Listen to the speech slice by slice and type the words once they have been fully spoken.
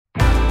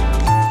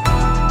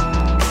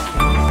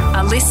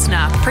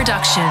listener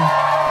production.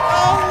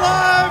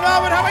 Hello,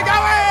 Melbourne. How are we going?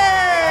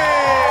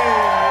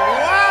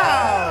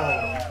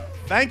 Wow.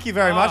 Thank you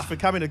very much for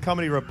coming to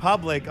Comedy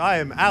Republic. I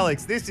am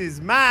Alex. This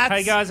is Matt.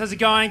 Hey guys, how's it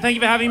going? Thank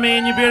you for having me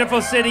in your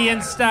beautiful city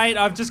and state.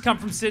 I've just come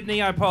from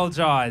Sydney. I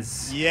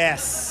apologise.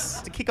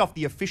 Yes. To kick off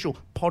the official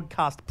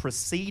podcast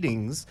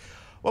proceedings,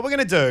 what we're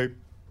going to do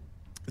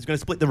is going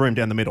to split the room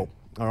down the middle,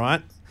 all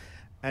right?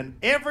 And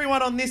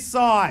everyone on this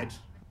side,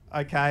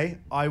 okay,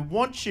 I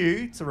want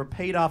you to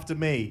repeat after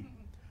me.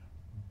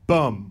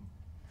 Bum.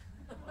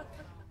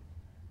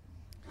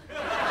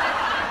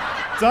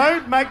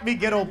 Don't make me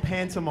get all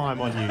pantomime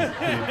on you here,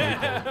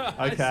 people.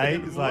 Okay?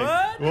 It's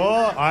like,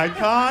 whoa, I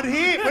can't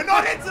hear. We're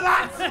not into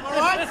that, all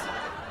right?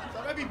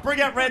 So maybe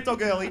bring out Rant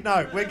Dog early.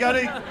 No, we're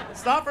going to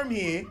start from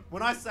here.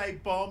 When I say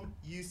bomb,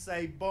 you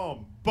say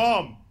bomb.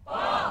 Bomb.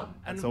 Bomb.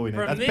 That's all we need.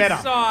 From That's this better.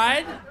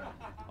 side,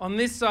 on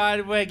this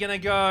side, we're going to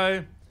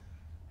go...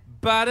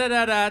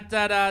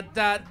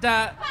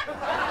 Ba-da-da-da-da-da-da-da.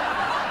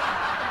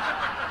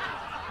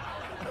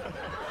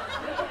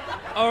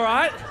 All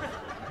right.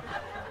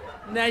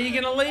 Now you're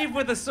going to leave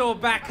with a sore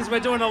back because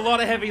we're doing a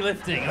lot of heavy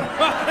lifting.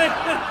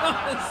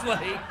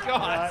 Honestly,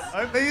 guys.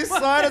 Over your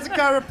side as a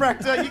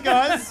chiropractor, you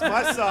guys.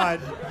 My side,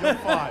 you're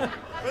fine.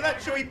 But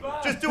that, should we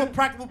just do a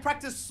practice? We'll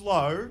practice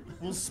slow.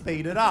 We'll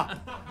speed it up.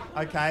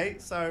 Okay.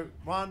 So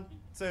 1,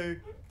 2,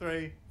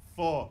 3,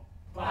 4.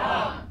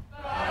 Bomb.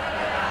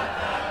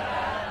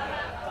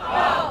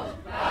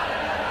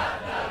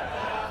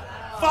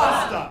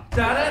 Faster.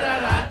 Okay,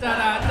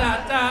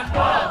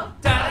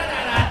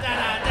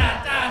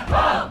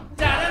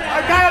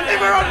 I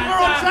think we're on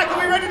track. Are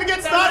we ready to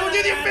get started? We'll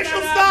do the official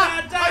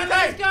start. Okay.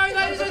 Let's go,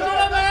 ladies and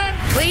gentlemen.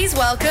 Please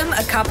welcome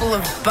a couple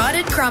of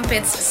buttered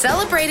crumpets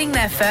celebrating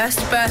their first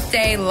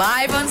birthday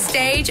live on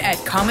stage at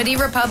Comedy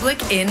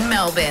Republic in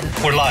Melbourne.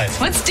 We're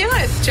live. Let's do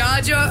it.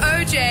 Charge your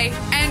OJ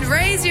and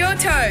raise your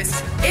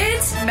toast.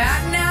 It's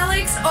Matt and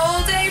Alex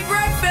All Day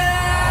Breakfast.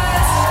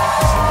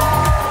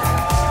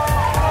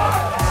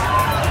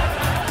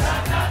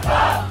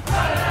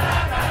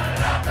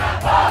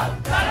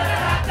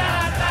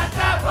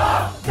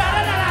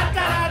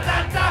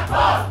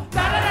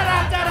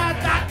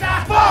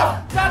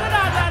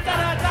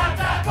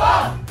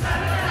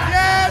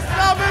 Yes,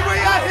 Melbourne, we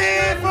are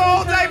here for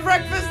All Day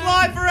Breakfast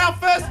live for our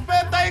first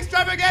birthday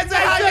extravaganza.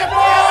 How you feeling?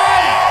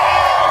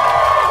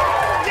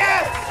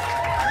 Yes,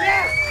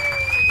 yes.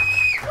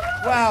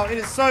 Wow, it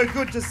is so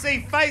good to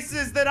see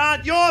faces that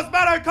aren't yours,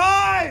 Matt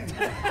O'Kine.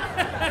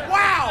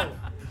 Wow.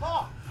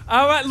 Oh.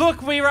 All right,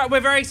 look, we're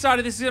very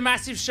excited. This is a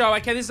massive show.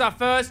 Okay, this is our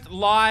first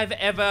live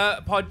ever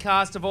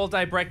podcast of All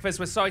Day Breakfast.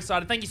 We're so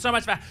excited. Thank you so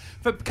much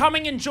for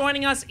coming and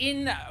joining us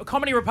in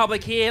Comedy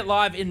Republic here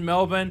live in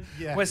Melbourne.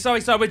 Yeah. We're so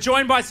excited. We're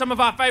joined by some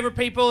of our favourite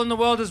people in the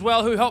world as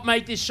well who helped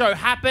make this show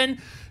happen.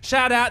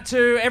 Shout out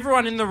to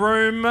everyone in the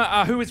room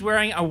who is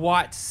wearing a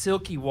white,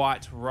 silky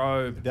white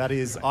robe. That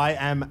is, I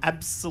am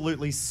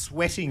absolutely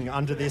sweating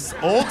under this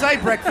all-day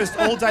breakfast,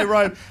 all-day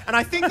robe. And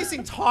I think this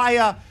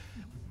entire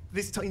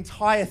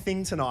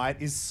thing tonight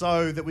is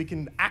so that we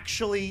can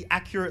actually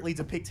accurately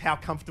depict how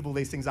comfortable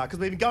these things are. Because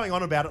we've been going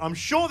on about it. I'm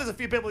sure there's a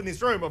few people in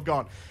this room who have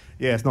gone,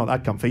 yeah, it's not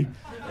that comfy.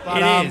 But,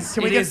 It is.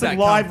 Can we It get is some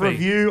that live comfy.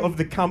 review of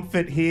the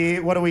comfort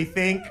here? What do we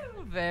think?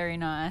 Very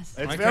nice.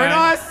 It's Okay. very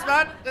nice,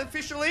 Matt,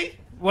 officially.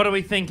 What are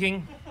we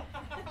thinking?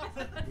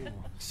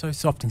 So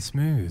soft and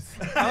smooth.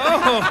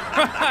 Oh,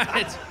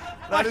 right.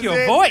 Like is your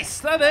it.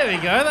 voice. Oh, there we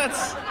go.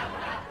 That's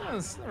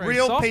very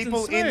Real soft and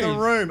people in the smooth.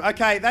 room.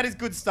 Okay, that is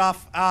good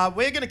stuff.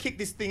 We're going to kick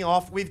this thing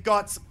off. We've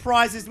got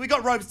prizes. We've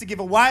got robes to give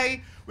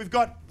away. We've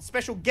got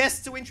special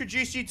guests to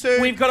introduce you to.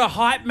 We've got a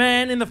hype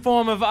man in the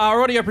form of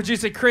our audio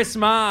producer, Chris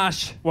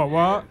Marsh.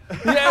 What?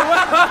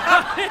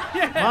 Yeah,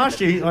 well,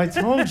 Marshy, I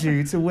told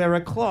you to wear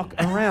a clock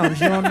around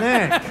your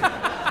neck.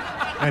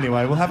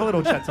 Anyway, we'll have a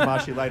little chat to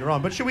Marshy later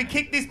on. But should we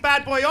kick this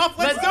bad boy off?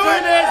 Let's do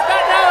it! this.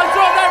 Let's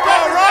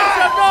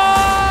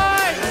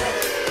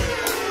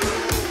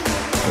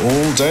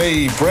All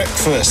day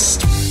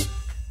breakfast.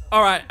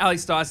 All right,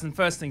 Alex Dyson,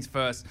 first things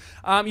first.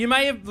 You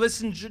may have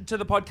listened to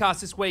the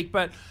podcast this week,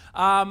 but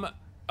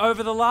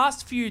over the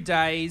last few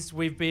days,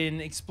 we've been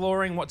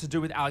exploring what to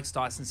do with Alex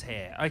Dyson's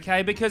hair,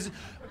 okay? Because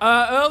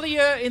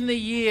earlier in the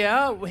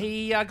year,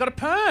 he got a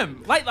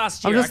perm. Late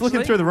last year, I'm just looking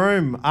actually. through the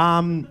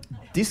room.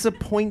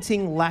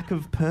 Disappointing lack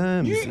of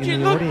perms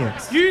in the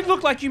audience. You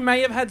look like you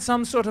may have had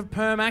some sort of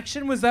perm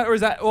action. Was that, or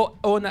is that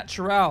all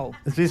natural?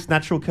 Is this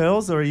natural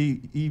curls or are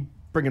you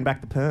bringing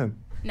back the perm?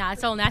 Nah,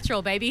 it's all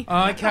natural, baby.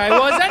 Okay.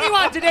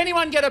 Well, did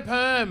anyone get a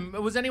perm?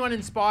 Was anyone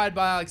inspired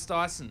by Alex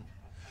Dyson?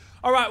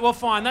 All right. Well,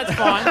 fine. That's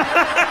fine.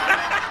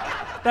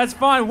 That's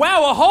fine.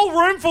 Wow, a whole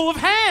room full of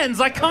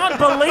hands. I can't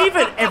believe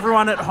it.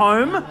 Everyone at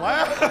home.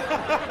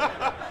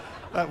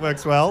 That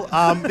works well.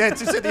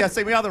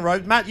 See, we are the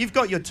road. Matt, you've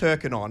got your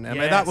turkin on. I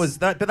mean, Yes.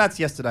 but that's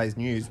yesterday's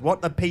news.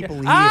 What the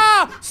people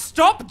here?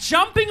 Stop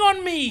jumping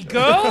on me,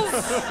 girls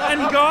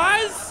and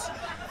guys.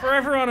 For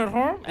everyone at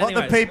home. What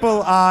the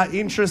people are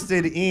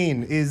interested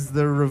in is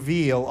the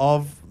reveal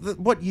of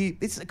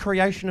it's a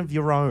creation of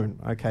your own,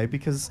 okay?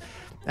 Because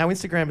our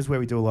Instagram is where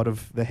we do a lot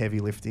of the heavy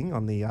lifting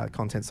on the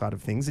content side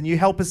of things, and you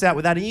help us out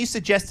with that. And you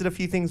suggested a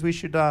few things we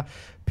should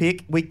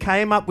pick. We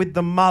came up with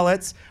the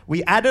mullets.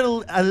 We added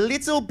a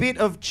little bit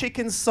of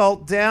chicken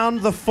salt down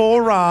the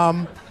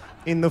forearm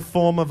in the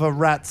form of a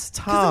rat's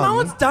tongue. The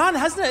mullet's done,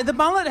 hasn't it? The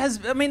mullet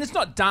has. I mean, it's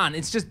not done.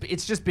 It's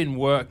just been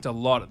worked a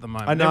lot at the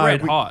moment. I know. They're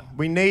red hot.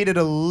 We needed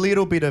a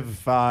little bit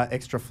of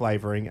extra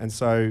flavouring, and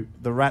so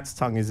the rat's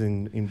tongue is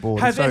in board.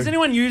 Has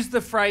anyone used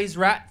the phrase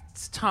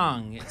rat's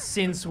tongue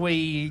since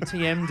we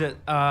TM'd it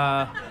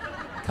a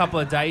couple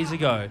of days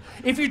ago?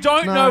 If you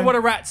don't know what a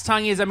rat's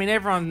tongue is, I mean,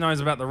 everyone knows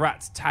about the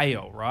rat's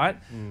tail, right?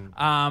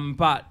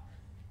 But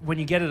when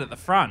you get it at the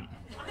front,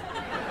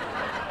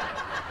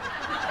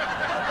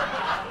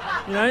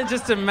 you know,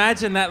 just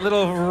imagine that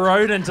little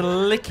rodent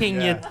licking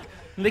your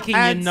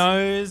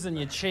nose and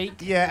your cheek.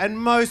 Yeah, and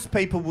most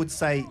people would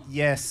say,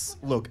 yes,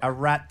 look, a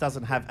rat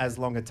doesn't have as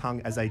long a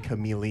tongue as a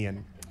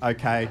chameleon,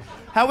 okay?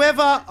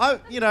 However,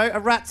 a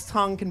rat's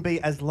tongue can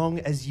be as long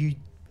as you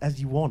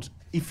want,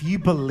 if you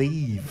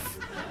believe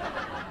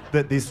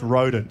that this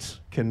rodent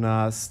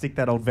can stick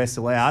that old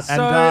vessel out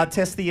and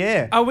test the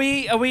air. Are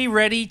we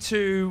ready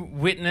to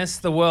witness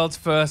the world's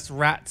first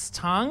rat's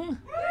tongue?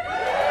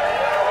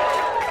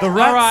 The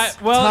rat's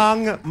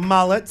tongue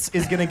mullets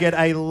is going to get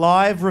a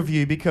live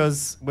review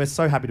because we're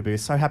so happy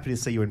to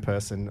see you in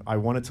person. I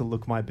wanted to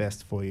look my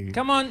best for you.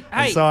 Come on,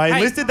 And hey. so I hey.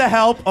 enlisted the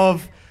help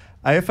of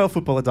AFL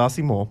footballer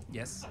Darcy Moore.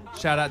 Yes.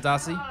 Shout out,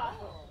 Darcy.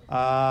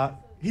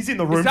 He's in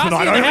the room Is Darcy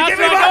tonight. in the house? Give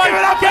it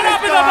up Get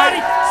up, for this everybody!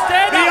 guy.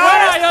 Stand The up! Where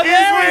are you? artist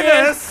There is he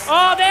with is! us.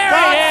 Oh, there he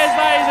is,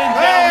 ladies and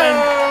gentlemen.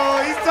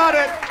 Oh, he's done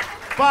it.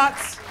 But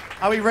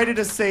are we ready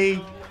to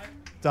see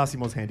Darcy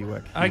Moore's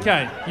handiwork?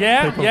 Okay.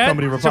 Yeah. People of Yeah.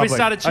 Comedy Shall we Republic.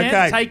 start a chant?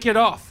 Okay. Take it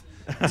off.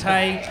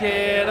 Take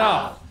it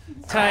off.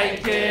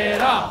 Take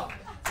it off.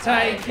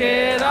 Take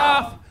it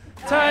off.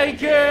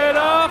 Take it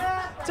off.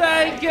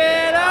 Take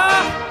it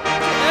off.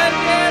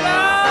 Take it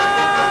off.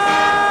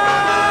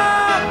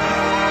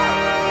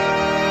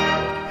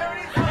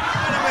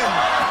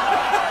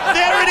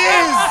 There it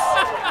is.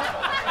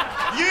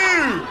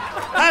 You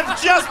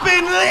have just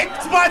been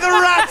licked by the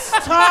rat's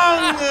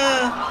tongue.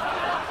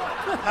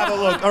 Have a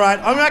look. All right,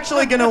 I'm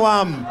actually going to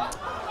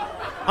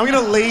I'm going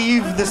to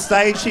leave the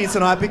stage here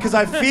tonight because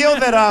I feel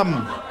that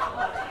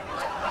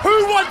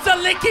Who wants a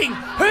licking?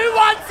 Who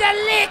wants a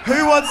lick?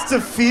 who wants to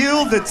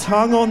feel the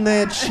tongue on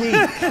their cheek?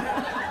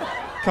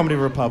 Comedy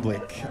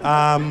Republic.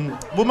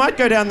 We might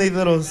go down the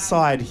little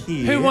side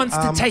here. Who wants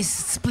to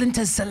taste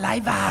Splinter's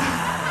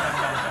saliva?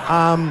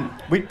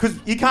 Because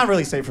you can't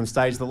really see it from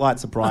stage, the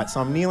lights are bright,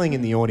 so I'm kneeling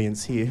in the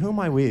audience here. Who am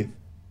I with?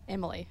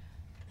 Emily.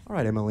 All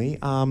right, Emily.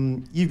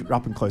 You're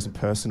up and close and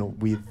personal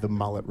with the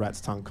mullet rat's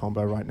tongue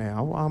combo right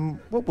now.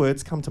 What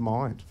words come to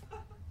mind?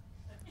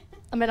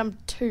 I mean, I'm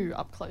too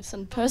up close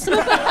and personal.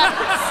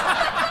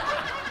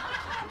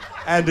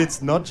 And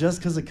it's not just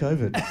because of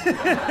COVID.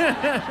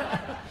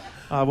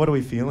 What are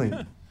we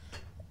feeling?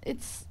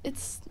 It's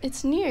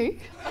new.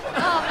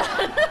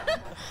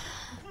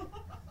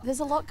 There's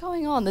a lot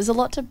going on. There's a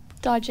lot to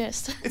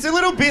digest. It's a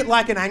little bit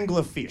like an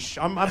anglerfish.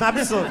 I'm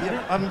absolutely,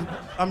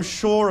 I'm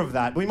sure of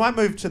that. We might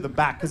move to the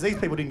back because these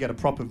people didn't get a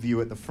proper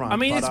view at the front. I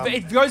mean, but,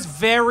 it goes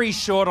very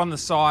short on the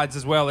sides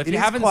as well. If it you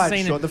is haven't quite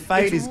seen short. it, The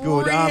fade it's is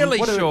good. Really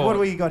short. What do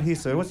we got here,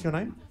 sir? What's your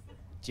name?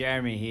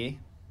 Jeremy here.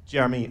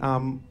 Jeremy.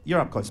 You're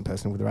up close and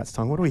personal with the rat's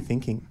tongue. What are we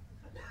thinking?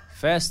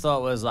 First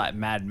thought was like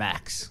Mad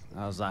Max.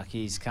 I was like,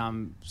 he's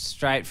come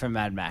straight from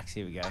Mad Max.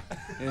 Here we go.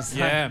 It's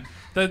Yeah,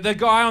 the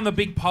guy on the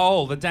big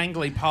pole, the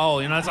dangly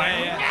pole. You know, it's like.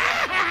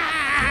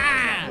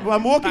 Well,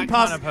 I'm walking That kind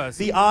past of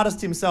person. the artist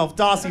himself,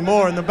 Darcy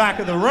Moore, in the back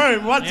of the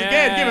room. Once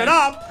again, give it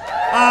Yes.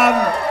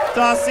 up.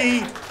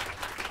 Darcy,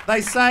 they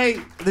say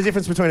the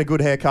difference between a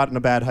good haircut and a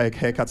bad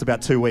haircut's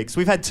about 2 weeks.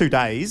 We've had 2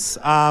 days.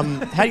 How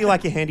do you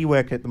like your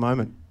handiwork at the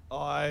moment?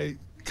 I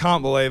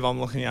can't believe I'm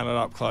looking at it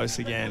up close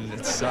again.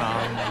 It's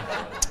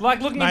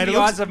Like looking Mate, into it the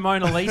looks- eyes of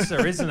Mona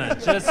Lisa, isn't it?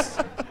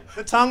 Just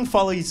The tongue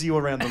follows you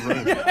around the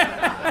room.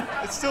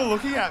 it's still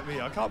looking at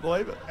me. I can't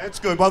believe it. That's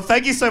good. Well,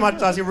 thank you so much,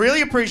 Darcy.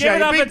 Really appreciate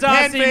give it it. up Big for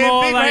Darcy hand fan,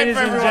 Moore, big hand ladies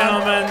for and everyone.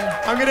 gentlemen.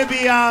 I'm going to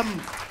be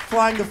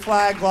flying the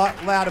flag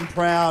loud and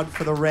proud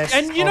for the rest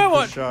And you of know the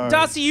what, show.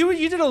 Darcy,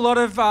 you did a lot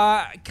of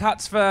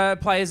cuts for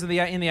players in the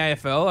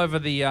AFL over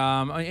the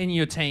in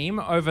your team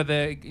over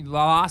the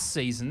last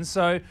season.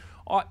 So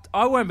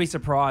I won't be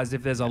surprised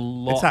if there's a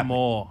lot happening.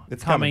 more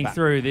It's coming coming back.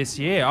 through this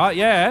year.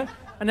 Yeah,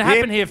 and it Yep.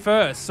 happened here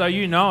first, so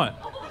you know it.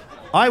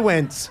 I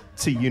went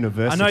to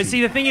university. I know.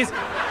 See, the thing is,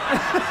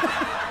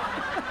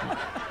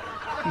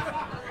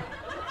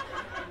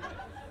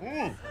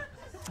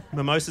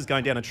 Mimosa's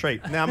going down a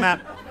treat. Now,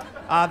 Matt,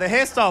 the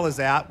hairstyle is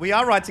out. We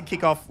are right to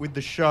kick off with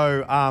the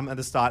show at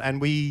the start, and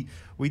we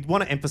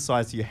want to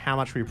emphasise to you how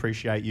much we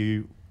appreciate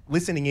you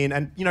listening in.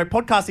 And, you know,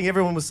 podcasting,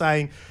 everyone was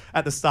saying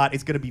at the start,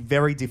 it's going to be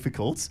very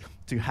difficult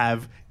to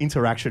have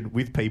interaction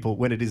with people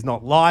when it is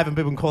not live, and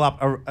people can call up,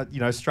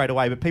 straight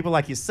away. But people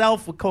like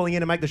yourself were calling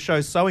in and make the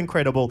show so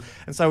incredible.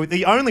 And so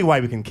the only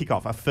way we can kick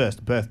off our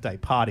first birthday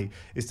party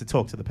is to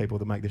talk to the people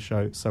that make the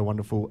show so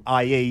wonderful,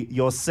 i.e.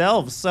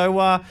 yourselves. So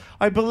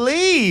I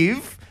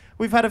believe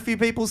we've had a few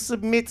people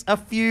submit a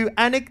few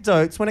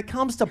anecdotes when it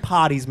comes to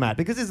parties, Matt,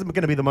 because this is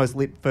going to be the most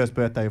lit first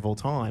birthday of all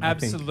time.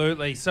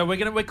 Absolutely. So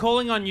we're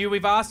calling on you.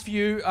 We've asked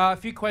you a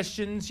few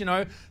questions,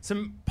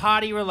 some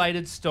party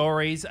related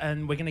stories,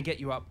 and we're going to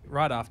get you up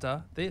right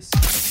after this.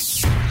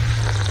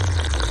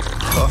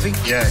 Coffee?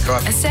 Yeah,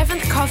 coffee. A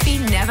seventh coffee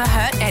never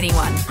hurt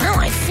anyone. Oh,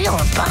 I feel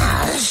a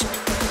buzz.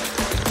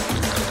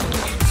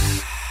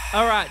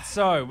 All right,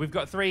 so we've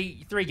got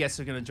three guests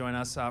who are going to join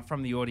us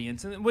from the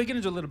audience, and we're going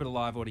to do a little bit of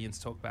live audience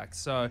talk back.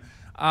 So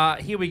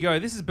here we go.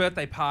 This is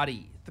birthday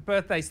party, the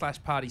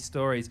birthday/party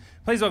stories.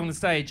 Please welcome to the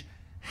stage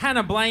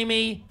Hannah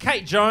Blamey,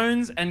 Kate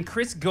Jones, and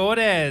Chris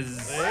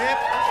Gordez. Yep.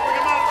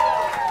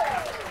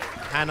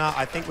 Hannah,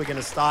 I think we're going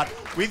to start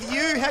with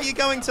you. How are you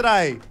going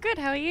today? Good,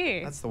 how are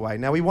you? That's the way.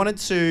 Now, we wanted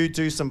to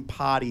do some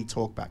party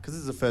talk back because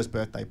this is a first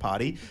birthday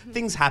party.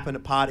 Things happen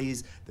at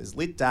parties. There's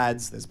lit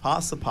dads. There's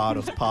pass the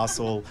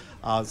parcel.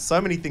 So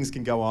many things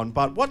can go on.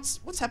 But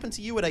what's happened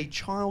to you at a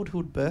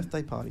childhood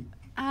birthday party?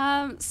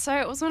 So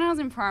it was when I was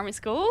in primary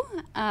school,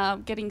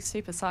 getting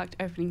super psyched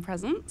opening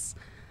presents.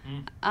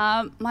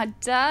 My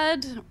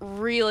dad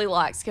really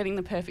likes getting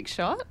the perfect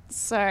shot,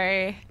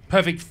 so...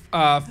 Perfect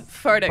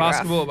photograph.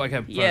 Basketball?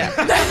 Okay. Yeah.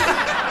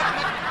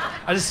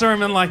 I just saw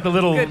him in like the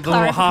little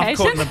half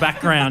court in the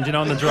background,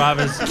 on the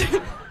drivers.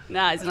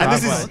 No, it's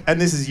not.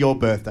 And this is your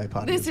birthday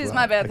party. This is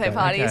my birthday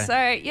party. Okay.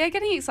 So, yeah,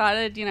 getting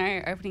excited,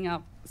 opening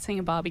up, seeing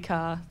a Barbie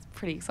car.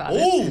 Pretty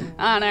excited. Ooh!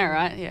 I know,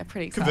 right? Yeah,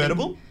 pretty excited.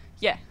 Convertible?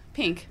 Yeah,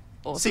 pink.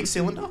 Awesome.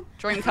 6-cylinder?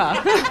 Dream car.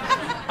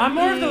 I'm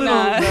more of the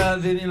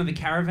little, the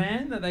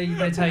caravan that they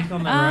take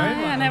on the road.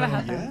 I never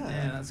had that.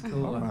 Yeah, that's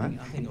cool. I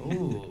think,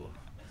 ooh.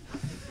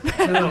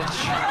 A little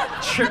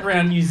trip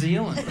around New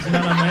Zealand. You know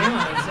what I mean?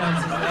 Like, that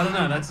sounds, I don't know.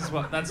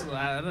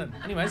 I don't know.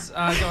 Anyways, go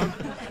on.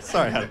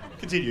 Sorry, Hannah.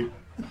 Continue.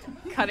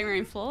 Cutting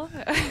room floor.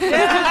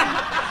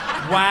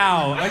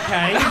 Wow.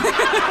 Okay.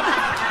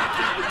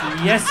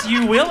 Yes,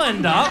 you will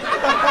end up.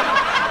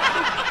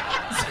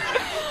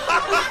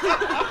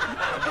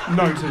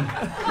 Noted.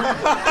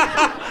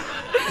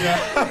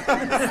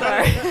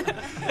 Sorry.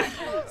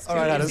 All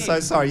right, Hannah, so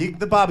sorry.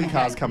 The Barbie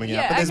car's coming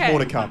out, but there's more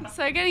to come.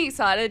 So getting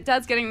excited.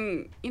 Dad's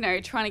getting,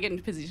 trying to get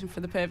into position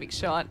for the perfect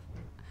shot.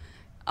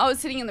 I was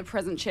sitting in the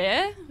present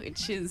chair,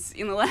 which is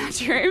in the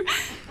lounge room.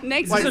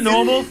 Is this a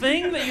normal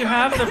thing that you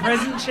have, the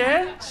present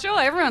chair? Sure,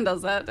 everyone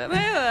does that, don't they?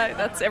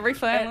 That's every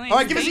family. All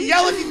right, give us a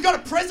yell if you've got a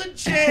present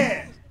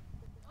chair.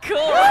 Cool.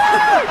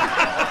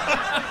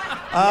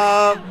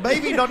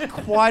 Maybe not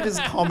quite as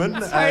common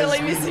totally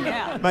as missing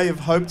out. May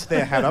have hoped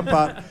there, Hannah,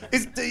 but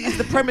is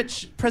the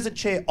present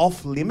chair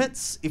off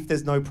limits if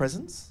there's no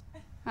presents?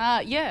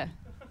 Yeah.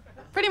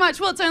 Pretty much.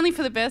 Well, it's only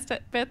for the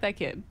birthday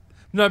kid.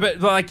 No, but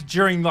like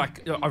during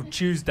a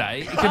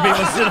Tuesday,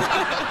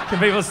 can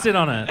people sit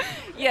on it?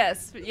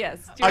 Yes.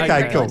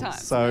 Okay, cool. Time.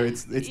 So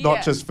it's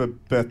not just for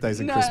birthdays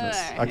and Christmas.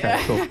 No.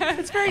 Okay, cool.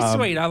 It's very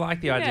sweet. I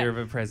like the idea of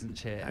a present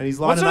chair. And he's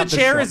what sort lining of up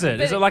chair the is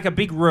it? Is it like a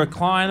big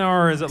recliner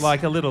or is it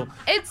like a little?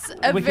 It's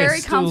a wicker very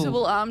stool?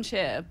 comfortable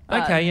armchair.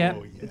 Okay, yeah.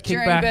 Kick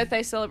During back.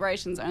 birthday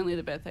celebrations, only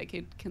the birthday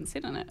kid can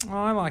sit on it. Oh,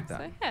 I like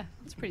that. So yeah,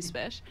 it's pretty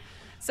special.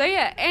 So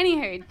yeah,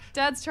 anywho,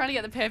 Dad's trying to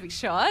get the perfect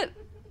shot.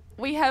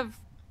 We have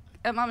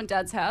at Mum and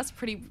Dad's house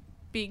pretty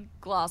big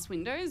glass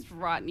windows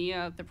right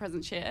near the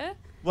present chair.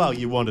 Well,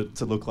 you want it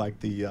to look like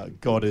the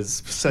God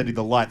is sending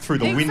the light through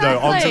the window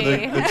onto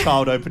the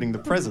child opening the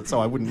present, so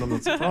I'm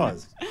not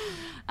surprised.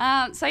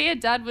 So yeah,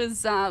 Dad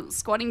was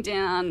squatting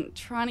down,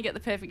 trying to get the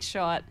perfect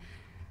shot.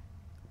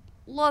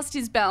 Lost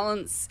his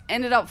balance,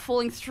 ended up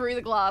falling through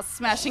the glass,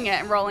 smashing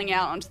it and rolling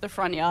out onto the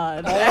front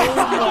yard. Oh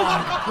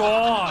my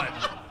God.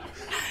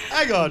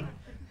 Hang on.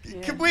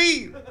 Yeah.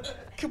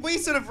 Can we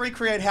sort of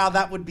recreate how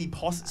that would be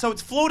possible? So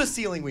it's floor to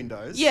ceiling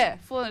windows. Yeah,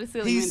 floor to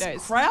ceiling windows.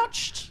 He's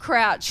crouched,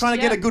 trying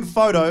to get a good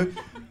photo.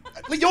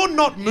 You're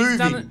not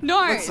moving. No.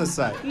 Let's just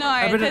say. No,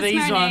 a bit of there's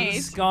these no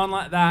ones need. gone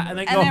like that and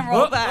then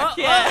roll back.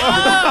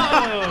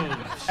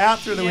 Out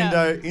through the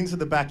window into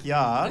the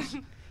backyard.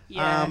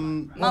 Yeah.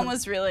 Mum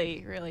was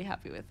really, really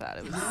happy with that.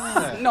 It was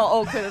not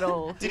awkward at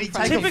all. Did he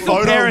take Typical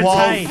a photo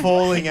while parenting.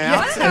 falling out?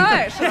 I don't know,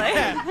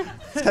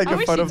 actually. Take I a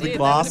wish photo he of the did.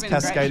 glass That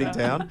would've been a cascading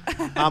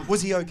great down.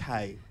 Was he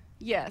okay?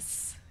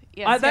 Yes.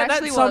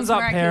 That sums up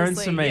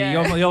parents to me.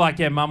 Yeah. You're like,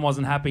 yeah, Mum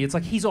wasn't happy. It's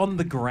like he's on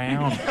the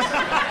ground.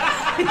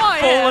 Oh,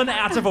 Fallen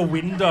out of a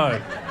window.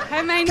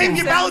 Her main Keep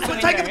your balance when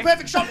taking the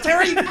perfect shot,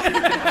 Terry. Give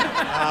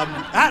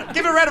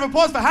a round of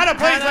applause for Hannah,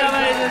 please. Hello,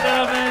 ladies and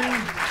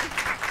gentlemen.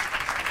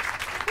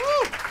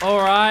 All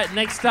right,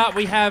 next up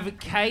we have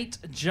Kate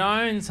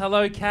Jones.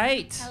 Hello,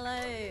 Kate.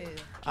 Hello.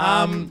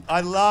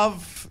 I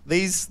love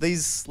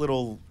these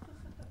little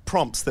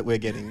prompts that we're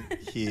getting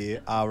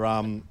here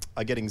are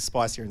getting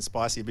spicier and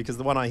spicier because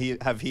the one I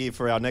have here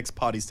for our next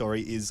party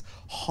story is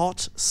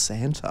Hot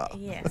Santa.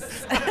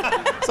 Yes.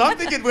 So So I'm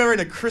thinking we're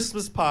in a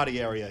Christmas party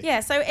area.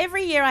 Yeah, so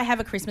every year I have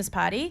a Christmas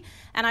party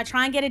and I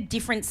try and get a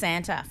different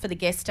Santa for the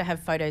guests to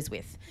have photos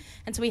with.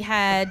 And so we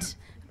had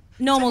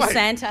normal Wait.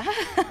 Santa.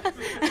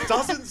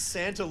 Doesn't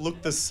Santa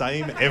look the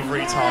same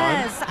every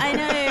time? Yes, I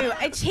know.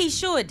 He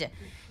should.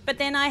 But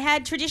then I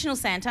had traditional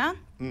Santa.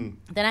 Then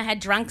I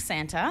had drunk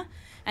Santa.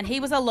 And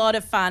he was a lot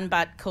of fun,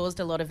 but caused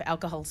a lot of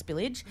alcohol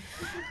spillage.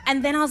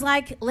 And then I was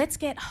like, let's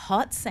get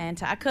hot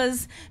Santa.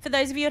 Because for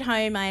those of you at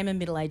home, I am a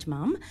middle-aged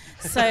mum.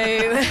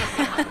 So,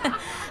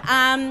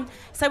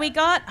 so we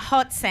got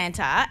hot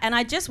Santa, and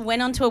I just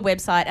went onto a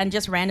website and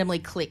just randomly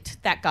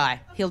clicked, that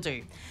guy, he'll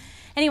do.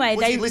 Anyway,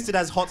 Was he listed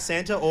as hot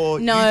Santa, or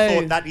No.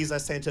 you thought that is a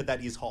Santa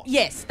that is hot?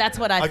 Yes, that's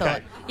what I Okay.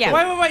 thought.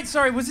 Yeah. Wait.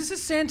 Sorry, was this a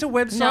Santa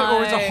website No.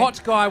 or was it a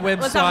hot guy website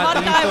was a hot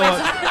that you guy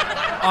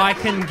thought I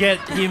can get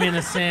him in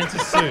a Santa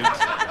suit?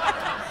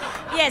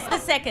 Yes, the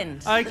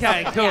second.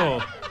 Okay,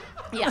 cool.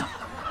 Yeah.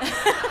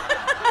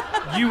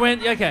 You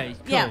went, okay,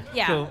 cool.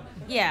 Yeah. Cool.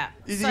 Yeah.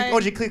 Or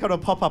did you click on a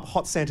pop-up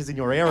hot Santas in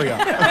your area?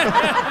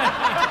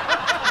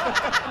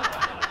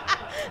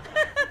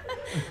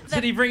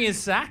 Did he bring his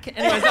sack?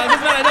 Anyways,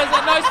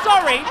 no,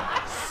 sorry.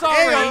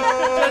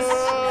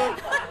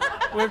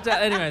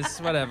 Anyways,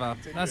 whatever.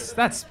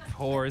 That's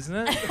poor, isn't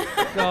it?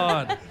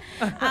 God.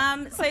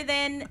 So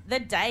then the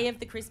day of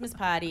the Christmas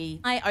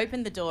party, I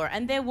opened the door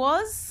and there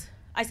was,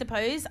 I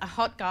suppose, a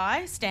hot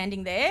guy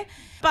standing there.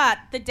 But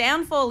the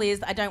downfall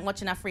is I don't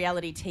watch enough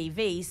reality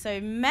TV, so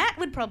Matt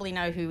would probably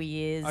know who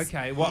he is.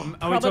 Okay, what are we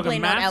Probably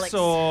talking not maths Alex.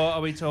 or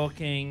are we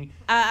talking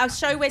A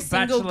show where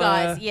single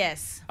Bachelor? guys,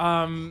 yes.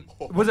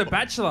 Was it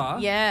Bachelor?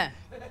 Yeah.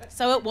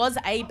 So it was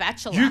a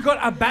bachelor. You got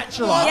a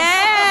Bachelor?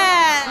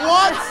 Yeah.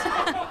 What?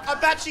 A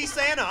batchy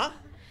Santa?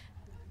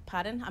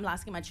 Pardon? I'm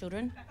asking my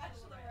children.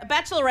 A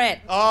bachelorette.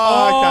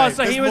 Oh, okay.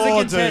 so he There's was a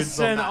more dudes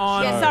contestant that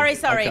on- show. Yeah,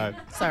 sorry. Okay.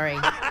 Sorry.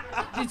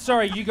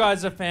 Sorry, you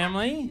guys are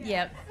family?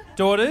 Yep.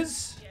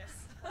 Daughters?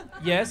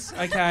 Yes,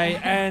 okay.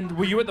 And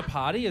were you at the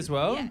party as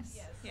well? Yes.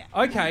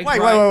 Okay, Wait.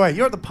 great.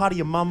 You're at the party,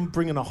 your mum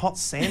bringing a hot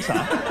Santa.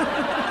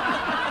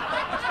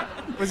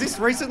 Was this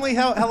recently?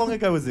 How long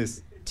ago was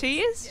this? 2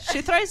 years.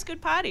 She throws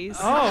good parties.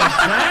 Oh,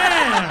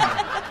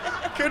 damn.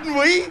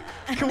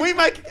 Can we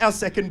make our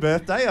second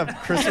birthday a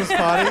Christmas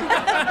party?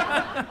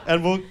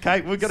 And we've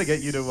got to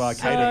get you to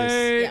cater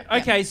this. Yeah.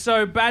 Okay,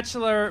 so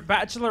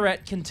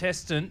bachelorette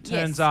contestant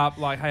turns Yes. up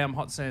like, hey, I'm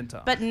hot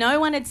Santa. But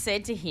no one had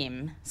said to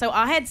him. So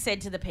I had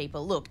said to the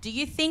people, look, do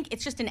you think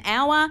it's just an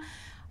hour?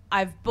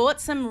 I've bought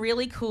some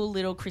really cool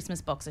little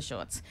Christmas boxer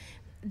shorts.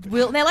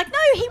 They're like, no,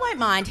 he won't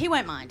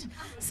mind.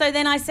 So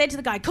then I said to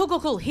the guy,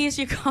 cool, here's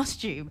your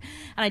costume.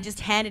 And I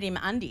just handed him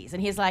undies.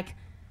 And he's like,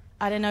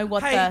 I don't know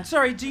what Hey,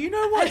 sorry, do you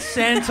know what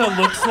Santa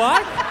looks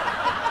like?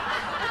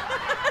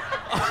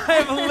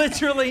 I've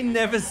literally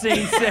never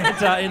seen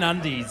Santa in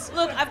undies.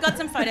 Look, I've got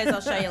some photos I'll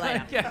show you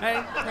later.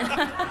 Okay.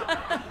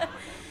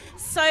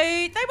 So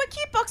they were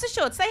cute boxer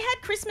shorts. They had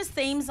Christmas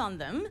themes on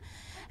them.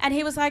 And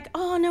he was like,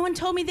 oh, no one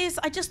told me this.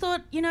 I just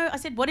thought, I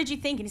said, what did you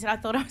think? And he said, I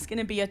thought I was going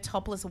to be a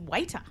topless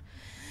waiter.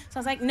 So I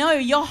was like, no,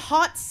 you're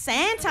hot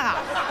Santa.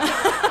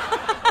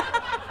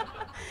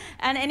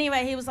 And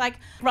anyway, he was like,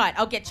 right,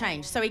 I'll get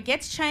changed. So he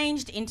gets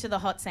changed into the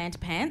hot Santa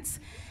pants.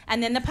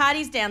 And then the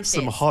party's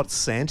downstairs. Some hot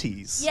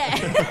Santies. Yeah.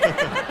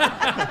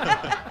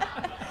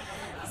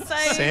 So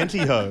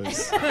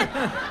Santyhose.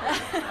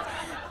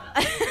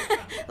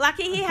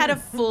 lucky he had a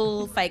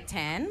full fake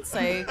tan,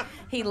 so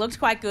he looked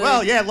quite good.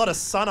 Well, yeah, a lot of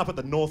sun up at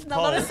the North Pole.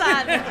 A lot of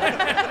sun.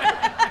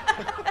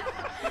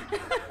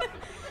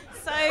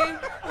 So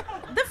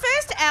the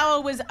first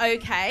hour was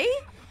okay.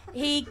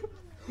 I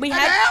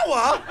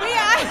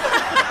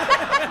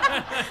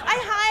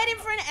hired him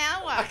for an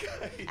hour.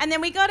 Okay. And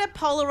then we got a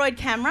Polaroid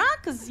camera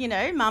because,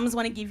 mums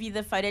want to give you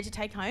the photo to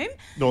take home.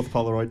 North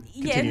Polaroid.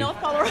 Yeah, Continue. North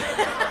Polaroid.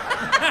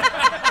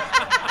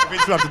 I've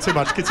interrupted too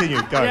much.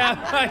 Continue. Go.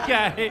 Yeah,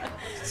 okay.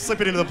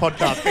 Slip it into the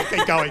podcast.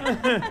 Keep going.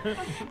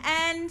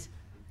 And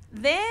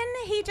then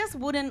he just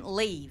wouldn't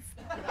leave.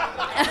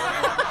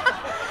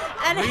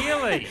 And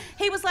Really?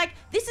 he was like,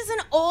 this is an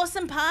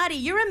awesome party.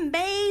 You're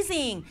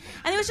amazing.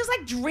 And he was just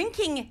like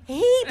drinking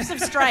heaps of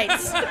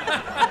straights.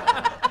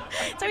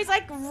 So he's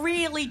like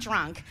really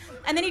drunk.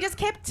 And then he just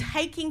kept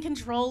taking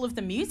control of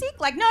the music.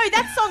 Like, no,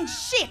 that song's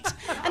shit.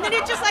 And then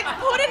he'd just like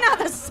put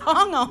another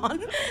song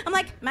on. I'm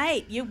like,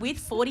 mate, you're with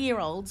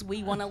 40-year-olds.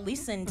 We want to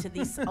listen to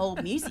this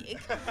old music.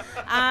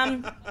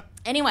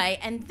 Anyway,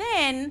 and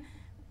then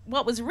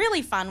what was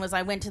really fun was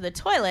I went to the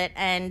toilet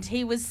and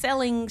he was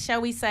selling,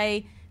 shall we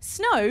say,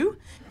 snow to...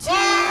 It's a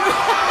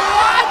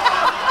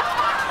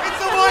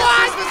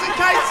white Christmas in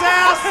Kate's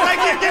house. Thank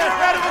you. Give it a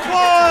round of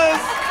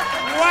applause.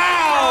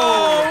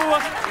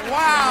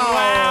 Wow.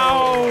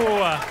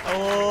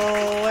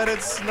 Oh, let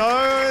it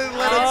snow.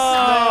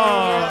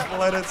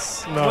 Let it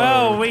snow.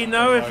 Well, we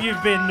know if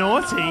you've been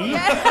naughty.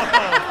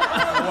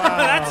 Wow.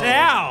 That's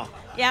how.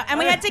 Yeah, and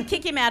we had to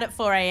kick him out at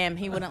 4 a.m.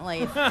 He wouldn't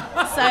leave.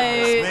 So...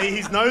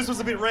 His nose was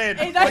a bit red,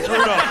 like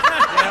Rudolph.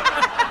 Yep.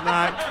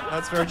 No,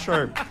 that's very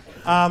true.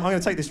 I'm going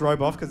to take this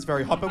robe off because it's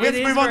very hot, but let's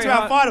move on to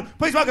our final.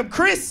 Please welcome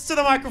Chris to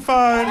the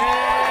microphone.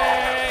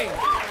 Yay.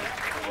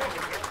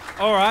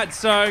 All right,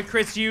 so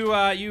Chris, you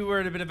were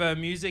at a bit of a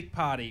music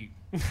party.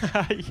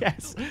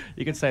 Yes,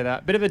 you could say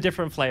that. Bit of a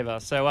different flavour.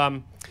 So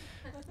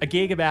a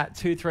gig about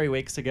 2-3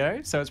 weeks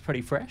ago, so it's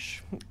pretty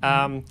fresh.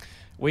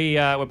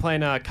 We're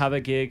playing a cover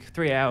gig,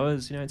 3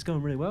 hours, it's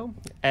going really well.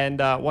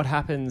 And what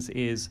happens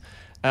is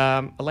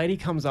a lady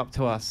comes up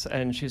to us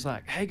and she's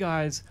like, hey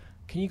guys,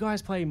 can you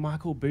guys play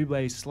Michael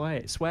Bublé's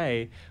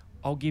Sway?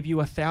 I'll give you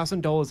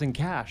 $1,000 in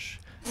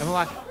cash. And we're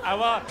like,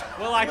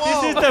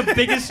 this is the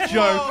biggest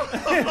joke.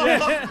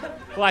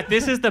 Like,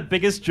 this is the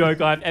biggest joke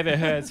I've ever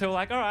heard. So we're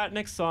like, all right,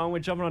 next song. We're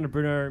jumping on to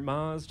Bruno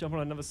Mars, jumping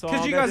on another song.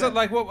 Because you guys are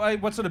like,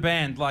 what sort of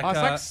band? Like, it's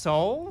like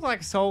soul.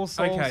 Okay,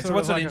 so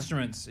what sort of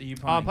instruments are you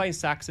playing? I'm playing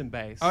sax and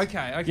bass.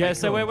 Okay. Yeah,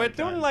 so we're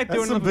doing like...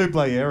 That's some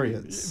Bublé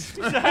areas.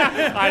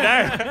 I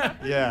know.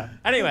 Yeah.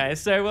 Anyway,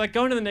 so we're like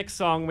going to the next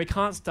song. We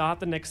can't start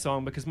the next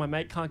song because my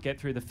mate can't get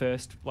through the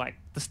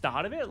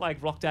start of it,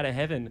 like Rocked Out of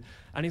Heaven.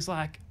 And he's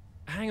like,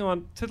 hang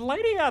on, to the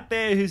lady out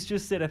there who's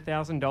just said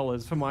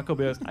 $1,000 for Michael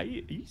Bublé, are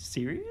you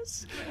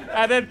serious?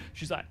 And then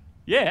she's like,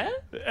 yeah.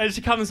 And she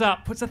comes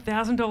up, puts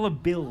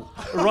 $1,000 bill.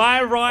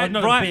 Right.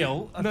 Not a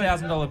bill,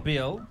 $1,000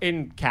 bill.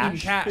 In cash. In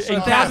cash.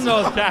 In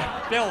 $1,000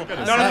 cash. Bill.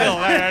 Not a bill.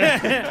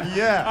 Right.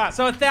 Yeah. Right.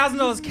 So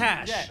 $1,000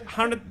 cash. Yeah.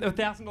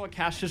 $1,000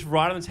 cash just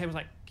right on the table.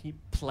 Like, can you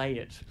play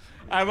it?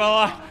 And we're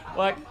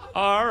like,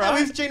 all right. How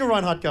is Gina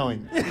Reinhardt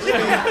going? Gina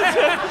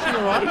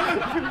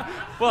Reinhardt?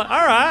 Well,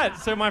 all right.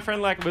 So my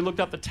friend, we looked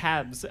up the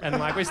tabs and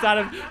we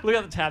started looking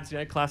up the tabs,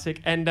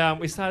 classic. And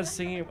we started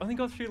singing. I think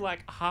got through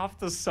half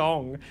the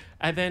song,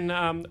 and then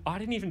I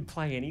didn't even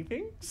play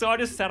anything. So I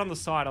just sat on the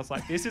side. I was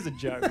like, this is a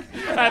joke.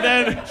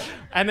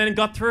 and then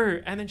got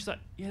through. And then she's like,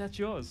 yeah, that's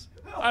yours.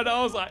 And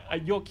I was like,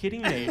 you're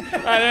kidding me. And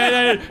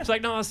then she's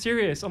like, no, I was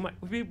serious. I'm like,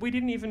 we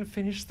didn't even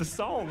finish the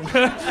song.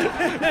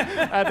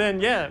 And then,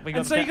 we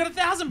got... And so you got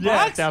 $1,000?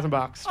 Yeah,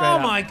 $1,000 straight Oh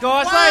up. my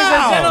gosh, Wow. ladies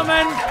and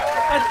gentlemen,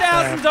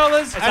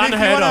 $1,000.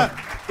 And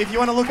if you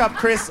want to look up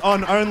Chris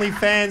on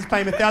OnlyFans,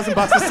 pay him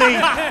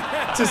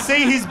 $1,000 to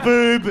see his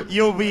boob,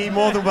 you'll be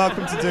more than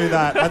welcome to do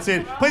that. That's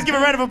it. Please give a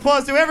round of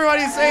applause to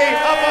everybody who's seeing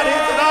up on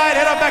here tonight.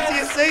 Head on back to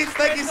your seats.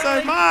 Thank you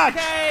so much.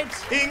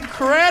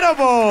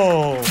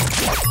 Incredible.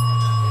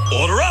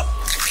 Order up.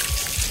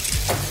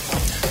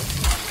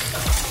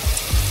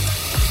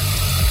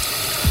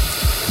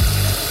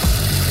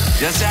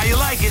 Just how you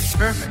like it.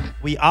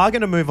 Perfect. We are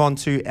going to move on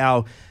to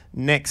our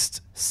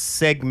next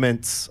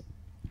segment.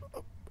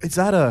 Is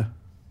that a...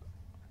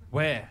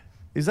 Where?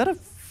 Is that a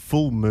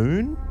full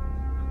moon?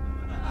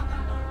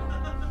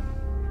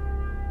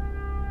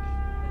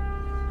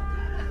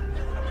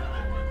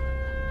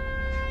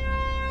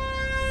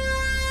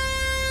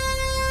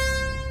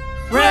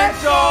 Red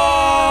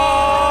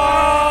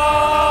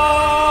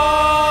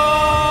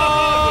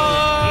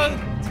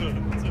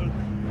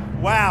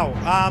Wow.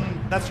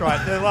 That's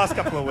right. The last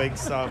couple of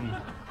weeks, it's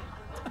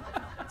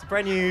a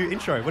brand new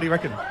intro. What do you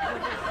reckon?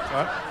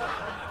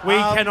 We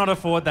cannot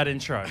afford that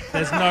intro.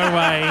 There's no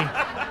way.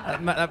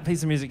 That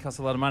piece of music costs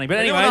a lot of money. But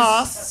anyways,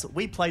 us,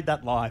 we played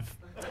that live.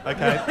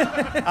 Okay.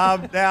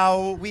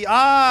 Now we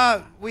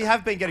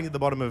have been getting to the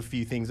bottom of a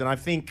few things, and I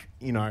think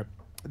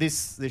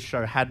this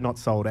show had not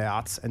sold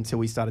out until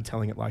we started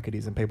telling it like it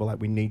is, and people were like,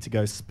 we need to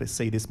go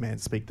see this man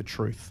speak the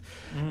truth.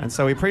 And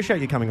so we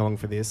appreciate you coming along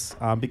for this,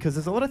 because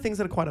there's a lot of things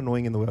that are quite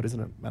annoying in the world, isn't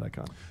it, Matt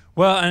O'Connor?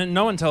 Well, and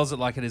no one tells it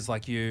like it is,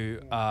 like you,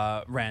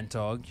 Rant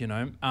Dog,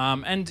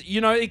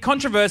 and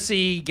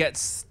controversy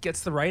gets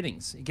the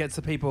ratings. It gets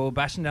the people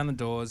bashing down the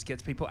doors,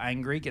 gets people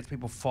angry, gets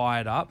people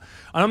fired up.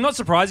 And I'm not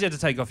surprised you had to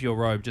take off your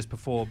robe just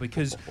before,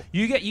 because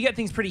you get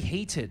things pretty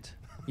heated.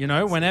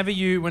 Whenever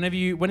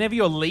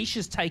your leash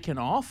is taken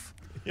off,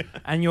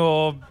 and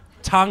your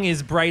tongue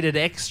is braided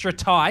extra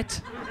tight,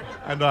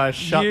 and I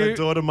shut the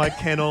door to my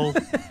kennel,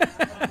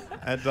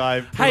 and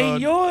I put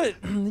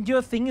on...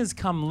 your thing has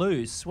come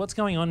loose. What's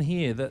going on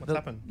here? What's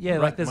happened?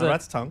 Yeah, there's my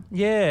rat's tongue.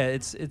 Yeah,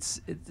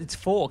 it's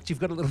forked. You've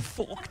got a little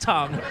fork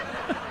tongue.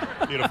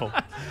 Beautiful.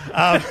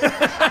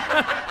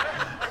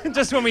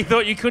 Just when we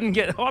thought you couldn't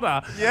get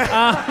hotter.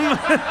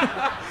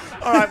 Yeah.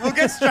 All right, we'll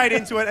get straight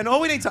into it, and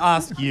all we need to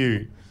ask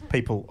you,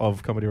 people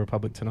of Comedy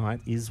Republic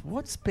tonight, is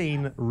what's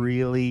been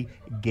really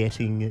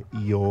getting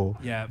your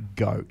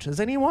goat? Has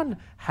anyone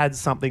had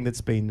something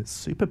that's been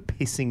super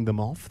pissing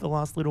them off the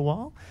last little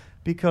while?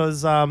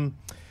 Because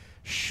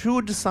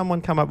should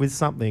someone come up with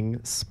something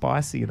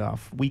spicy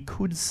enough, we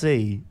could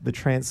see the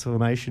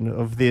transformation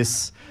of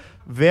this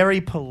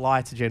very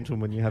polite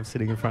gentleman you have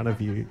sitting in front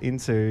of you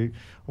into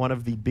one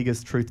of the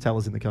biggest truth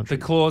tellers in the country.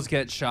 The claws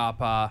get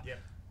sharper. Yep.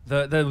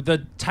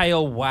 The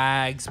tail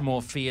wags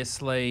more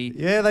fiercely.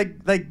 Yeah,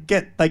 they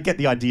get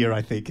the idea.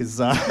 I think is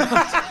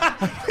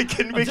we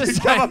can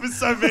come up with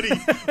so many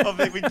of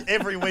it.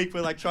 Every week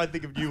we're trying to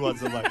think of new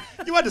ones. I'm like,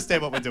 you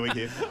understand what we're doing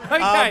here?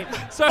 Okay,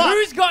 so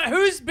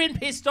who's been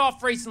pissed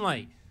off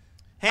recently?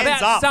 Hands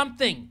about up.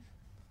 Something.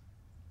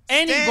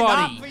 Anybody? Stand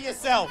up for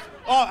yourself.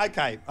 Oh,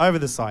 okay. Over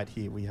the side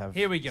here we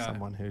go.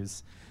 Someone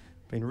who's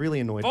been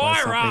really annoyed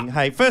by something.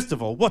 Hey, first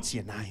of all, what's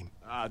your name?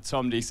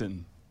 Tom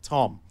Dixon.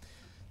 Tom.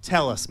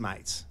 Tell us,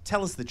 mate.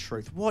 Tell us the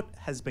truth. What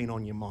has been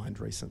on your mind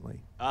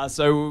recently?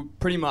 So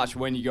pretty much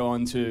when you go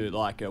onto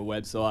like a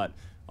website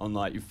on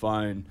like your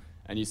phone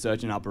and you're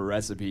searching up a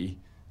recipe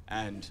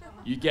and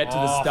you get to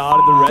the start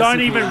of the recipe.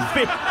 Don't even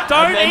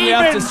you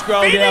have to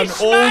scroll down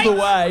finish, all mate. the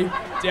way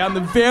down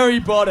the very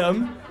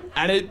bottom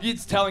and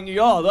it's telling you,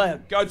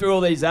 go through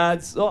all these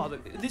ads. Oh,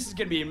 this is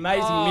going to be an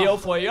amazing meal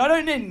for you. I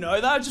don't need to know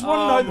that. I just want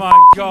to know the my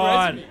f***ing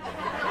God. recipe.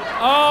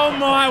 Oh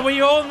my,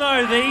 we all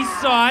know these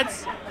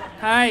sites.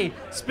 Hey,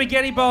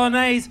 spaghetti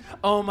bolognese.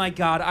 Oh my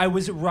God, I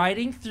was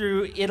riding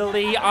through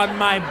Italy on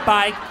my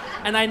bike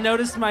and I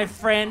noticed my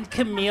friend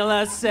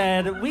Camila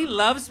said, we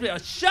love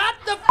spaghetti. Shut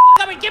the f***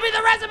 up and give me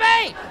the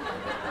recipe!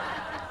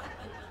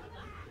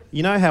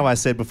 You know how I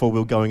said before we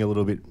were going on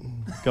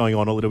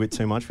a little bit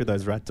too much with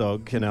those rat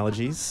dog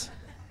analogies?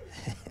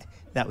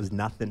 That was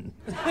nothing.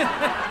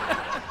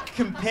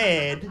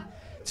 Compared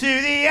to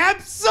the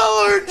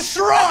absolute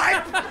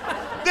tripe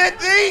that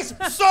these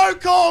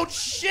so-called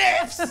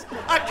chefs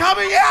are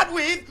coming out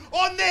with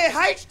on their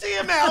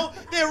HTML,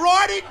 their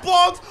writing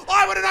blogs.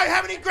 I want to know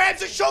how many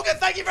grams of sugar,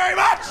 thank you very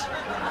much.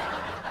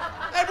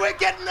 And we're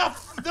getting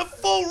the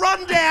full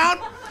rundown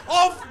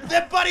of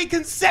their bloody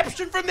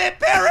conception from their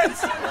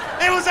parents.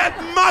 It was a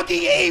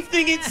muggy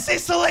evening in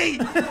Sicily,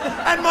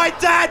 and my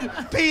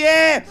dad,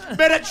 Pierre,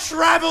 met a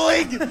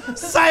travelling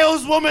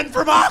saleswoman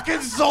from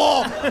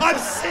Arkansas. I'm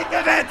sick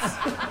of it.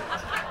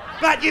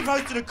 But you've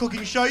hosted a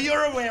cooking show,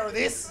 you're aware of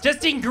this.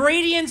 Just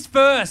ingredients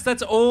first,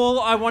 that's all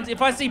I want.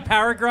 If I see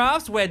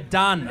paragraphs, we're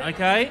done,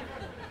 okay?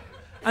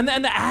 And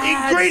the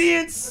ads.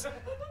 Ingredients,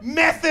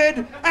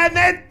 method, and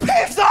then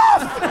piss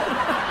off!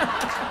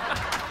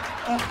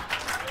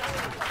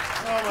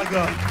 Oh my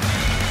God.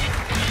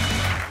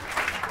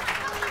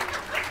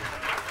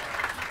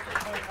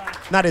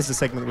 That is the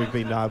segment we've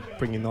been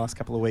bringing the last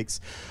couple of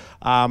weeks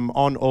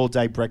on All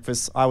Day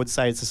Breakfast. I would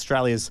say it's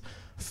Australia's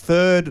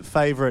third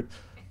favourite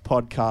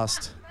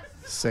podcast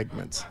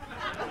segment.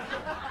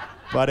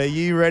 But are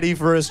you ready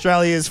for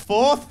Australia's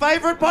fourth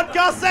favourite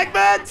podcast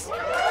segment?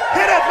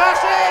 Hit it,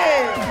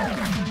 Mashi!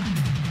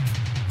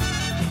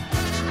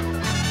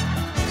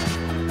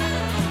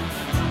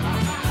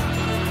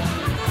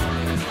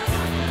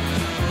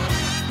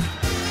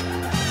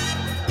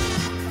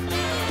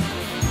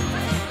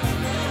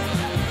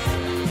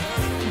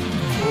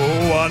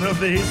 One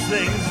of these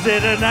things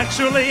didn't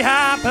actually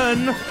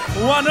happen.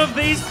 One of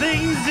these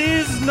things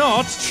is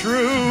not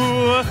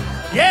true.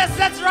 Yes,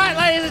 that's right,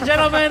 ladies and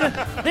gentlemen.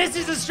 This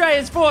is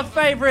Australia's fourth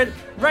favourite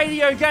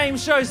radio game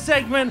show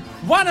segment.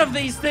 One of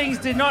these things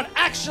did not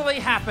actually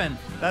happen.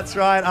 That's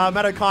right.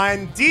 Matt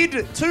O'Kine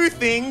did two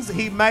things.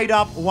 He made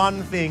up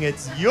one thing.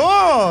 It's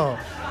your...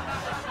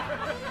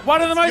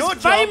 One of the most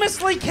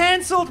famously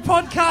cancelled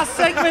podcast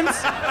segments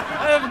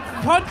of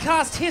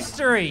podcast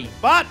history.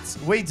 But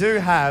we do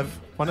have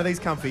one of these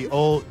comfy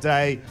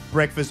all-day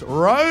breakfast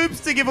robes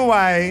to give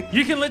away.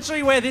 You can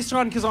literally wear this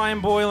one because I am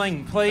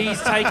boiling.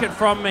 Please take it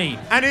from me.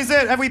 And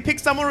have we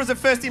picked someone or is it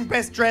first in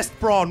best dressed,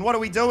 Bron? What are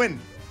we doing?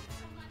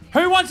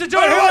 Who wants to do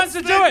it? Who wants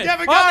to do it? Have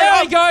a go.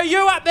 There we go.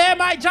 You up there,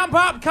 mate. Jump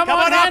up. Come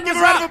on, up. Give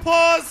a round of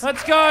applause.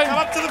 Let's go. Come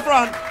up to the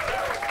front.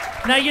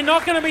 Now, you're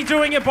not going to be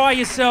doing it by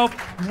yourself,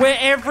 where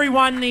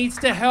everyone needs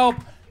to help.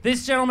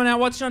 This gentleman, now,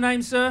 what's your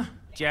name, sir?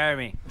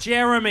 Jeremy.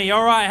 Jeremy.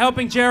 All right,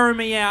 helping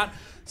Jeremy out.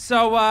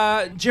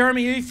 So,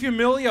 Jeremy, are you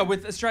familiar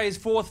with Australia's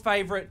fourth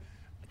favourite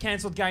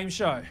cancelled game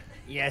show?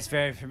 Yes,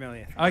 very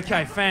familiar.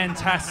 Okay,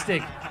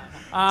 fantastic.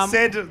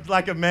 Said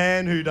like a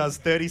man who does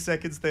 30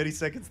 seconds, 30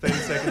 seconds, 30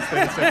 seconds,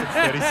 30 seconds,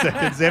 30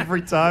 seconds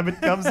every time it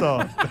comes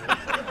on.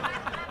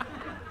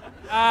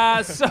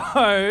 I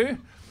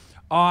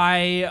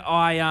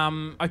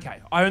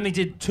only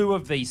did two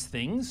of these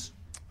things,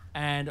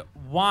 and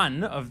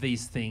one of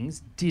these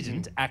things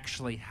didn't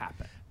actually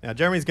happen. Now,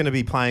 Jeremy's going to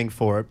be playing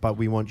for it, but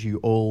we want you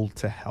all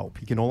to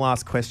help. You can all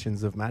ask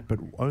questions of Matt, but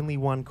only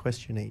one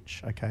question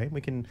each, okay?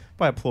 We can,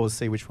 by applause,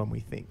 see which one we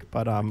think.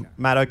 But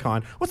Matt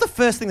O'Kine, what's the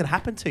first thing that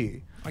happened to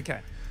you? Okay.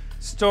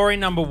 Story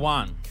number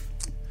one.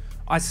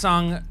 I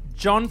sung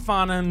John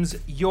Farnham's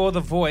You're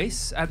the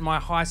Voice at my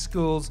high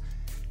school's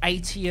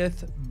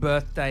 80th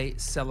birthday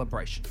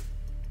celebration.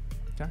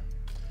 Okay?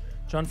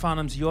 John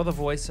Farnham's You're the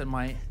Voice at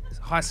my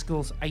high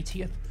school's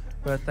 80th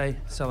birthday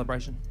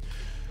celebration.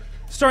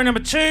 Story number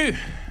two.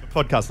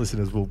 Podcast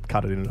listeners will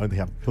cut it in and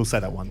he'll say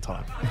that one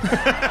time.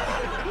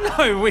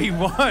 No, we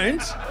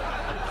won't.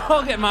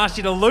 I'll get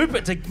Marshy to loop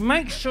it to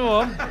make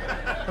sure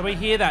that we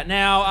hear that.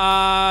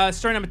 Now,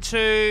 story number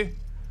two.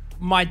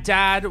 My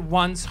dad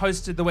once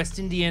hosted the West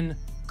Indian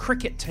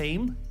cricket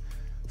team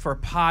for a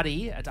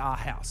party at our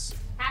house.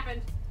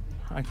 Happened.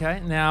 Okay,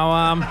 now,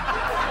 I'm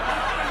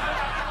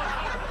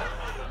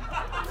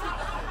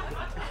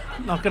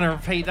not going to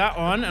repeat that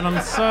one, and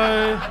I'm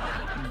so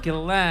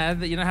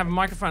glad that you don't have a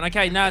microphone.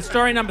 Okay, now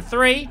story number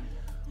three.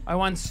 I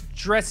once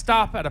dressed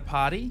up at a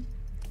party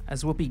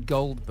as Whoopi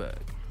Goldberg.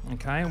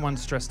 Okay, I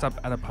once dressed up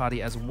at a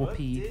party as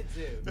Whoopi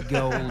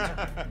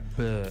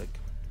Goldberg.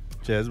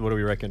 Jez, what do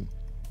we reckon?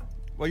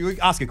 Well, you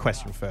ask a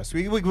question first.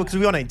 Because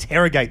we want to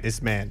interrogate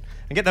this man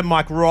and get the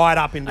mic right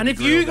up into And the if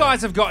grill you there.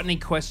 guys have got any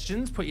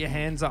questions, put your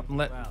hands up and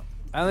let...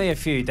 Only a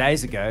few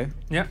days ago,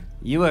 Yep.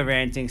 you were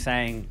ranting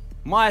saying,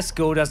 my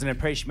school doesn't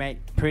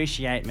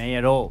appreciate me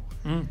at all.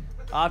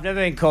 I've never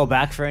been called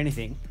back for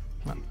anything.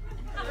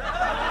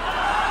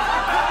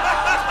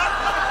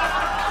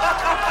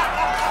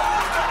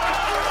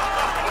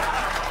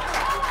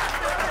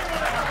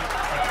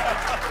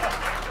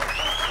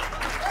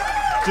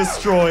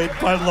 Destroyed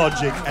by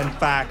logic and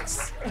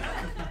facts.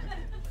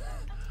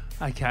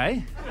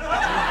 Okay.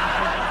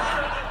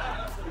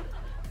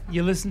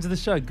 You listen to the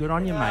show. Good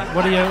on you, mate.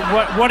 What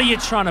are you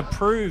trying to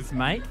prove,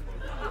 mate?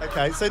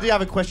 Okay, so do you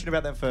have a question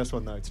about that first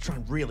one, though, to try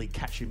and really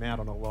catch him out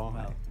on a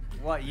lie?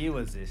 What year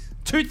was this?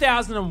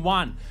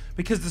 2001,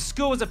 because the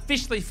school was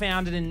officially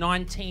founded in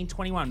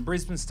 1921,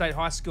 Brisbane State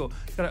High School.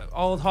 Got an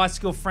old high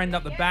school friend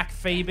up the back,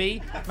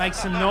 Phoebe. Make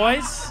some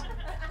noise.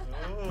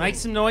 Make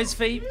some noise,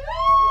 Phoebe.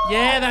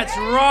 Yeah, that's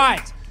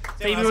right.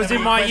 Phoebe was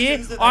in my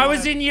year. I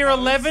was in year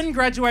 11,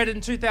 graduated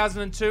in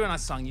 2002, and I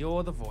sung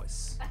You're the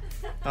Voice.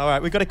 All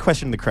right, we've got a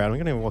question in the crowd. We're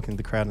going to walk into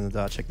the crowd and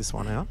check this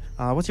one out.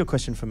 What's your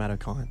question for Matt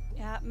O'Kine?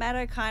 Yeah, Matt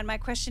O'Kine, my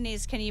question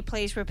is, can you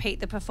please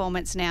repeat the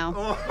performance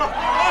now?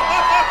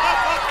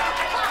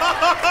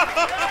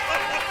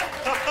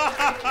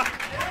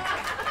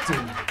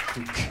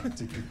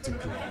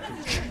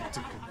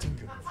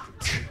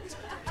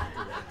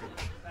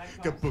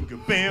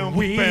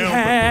 We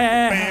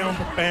had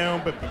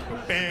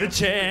the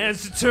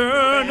chance to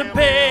turn the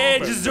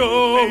pages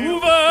over.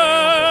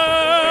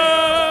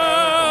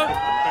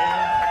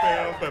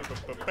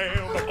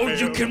 Oh,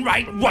 you can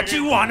write what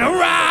you want to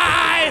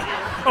write.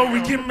 Or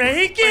we can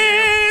make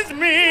ends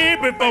meet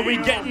before we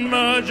get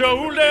much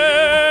older.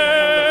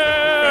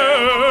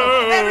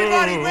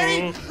 Everybody,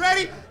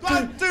 ready?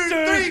 1, 2,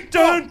 3,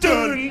 dun,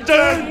 dun,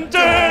 dun,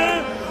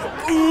 dun.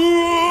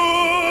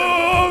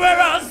 Ooh, we're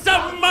all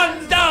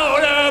someone's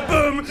daughter.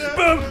 Boom,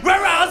 boom,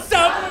 we're all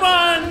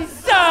someone's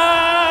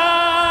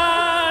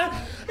son.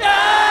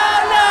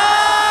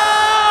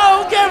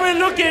 Hello, can we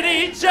look at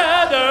each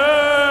other?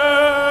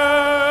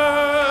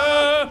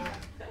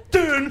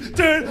 Dun,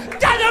 dun,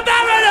 dun, the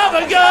barrel of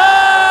a gun.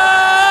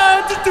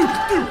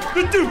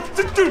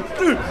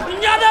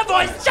 You're the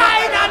voice,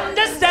 try and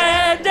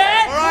understand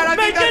it. All right, I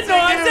Make think a that's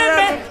noise it. and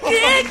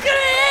make it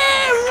clear.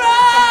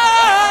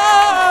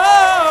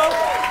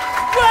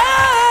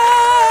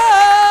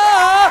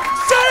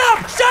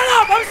 Shut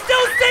up! I'm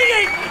still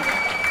singing!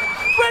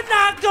 We're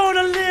not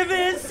gonna live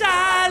in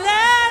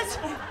silence!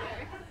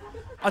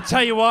 I'll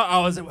tell you what, I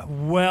was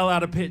well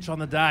out of pitch on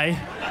the day.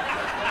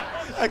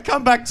 A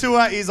comeback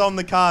tour is on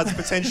the cards,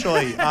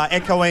 potentially,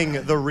 echoing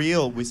the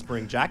real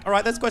Whispering Jack. All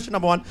right, that's question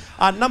number 1.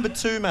 Number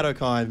 2, Matt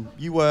O'Kine,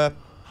 you were...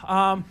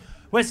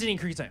 West Sydney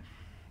Cricket Team.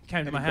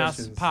 Came to my house,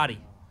 questions? party.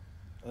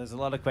 Well, there's a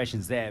lot of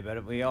questions there,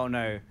 but we all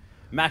know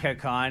Mac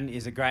O'Kine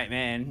is a great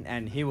man,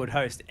 and he would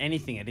host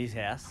anything at his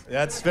house.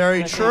 That's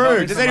very Especially true.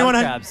 involving Does some anyone,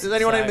 mud have, crabs, does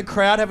anyone so- in the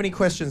crowd have any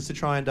questions to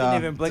try and Didn't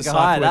even blink a decipher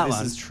eye, whether that this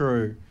one. is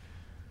true?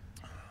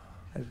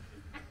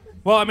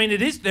 Well, I mean,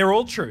 it is. They're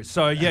all true,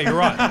 so yeah, you're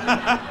right.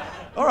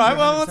 All right,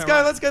 well, let's 100% go.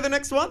 right. Let's go to the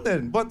next one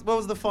then. What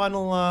was the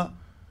final...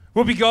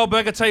 Whoopi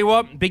Goldberg, I tell you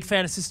what, big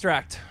fan of Sister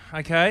Act.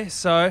 Okay,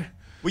 so...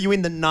 Were you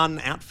in the nun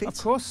outfit? Of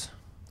course.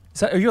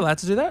 Are you allowed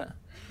to do that?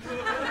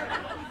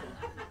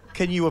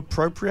 Can you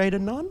appropriate a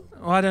nun?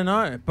 Well, I don't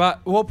know,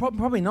 but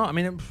probably not. I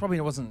mean, it probably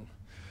wasn't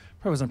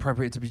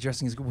appropriate to be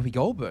dressing as Whoopi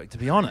Goldberg, to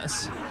be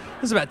honest.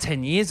 It was about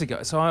 10 years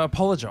ago, so I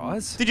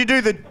apologise. Did you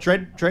do the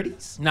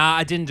dreadies? Nah,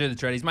 I didn't do the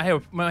dreadies. My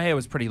hair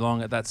was pretty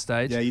long at that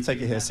stage. Yeah, you take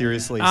your hair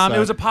seriously. It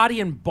was a party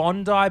in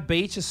Bondi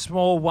Beach, a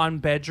small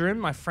one-bedroom.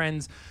 My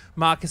friends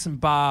Marcus and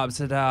Barbs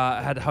had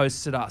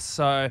hosted us.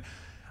 So,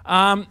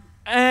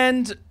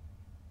 and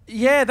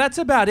yeah, that's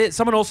about it.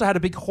 Someone also had a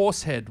big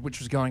horse head, which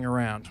was going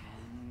around.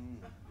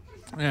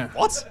 Yeah.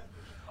 What?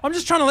 I'm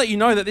just trying to let you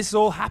know that this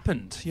all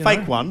happened. You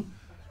Fake know? one.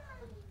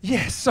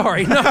 Yeah,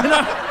 sorry. No.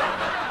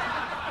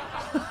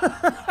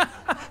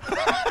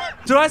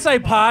 Did I say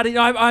party?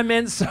 I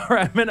meant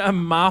a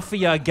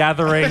mafia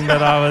gathering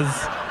that I was...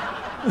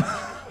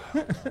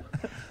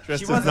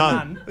 Dressed She was as a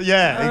nun. nun.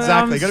 Yeah,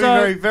 exactly. Got to be so-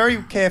 very, very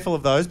careful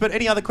of those. But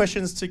any other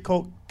questions to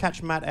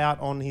catch Matt out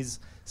on his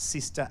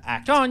Sister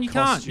Act Go on, you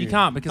costume?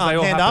 can't because they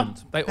all hand happened.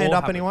 Up. They hand all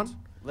up, happened. anyone?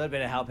 A little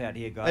bit of help out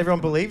here, guys.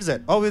 Everyone believes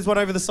it. Oh, there's one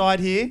over the side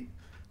here.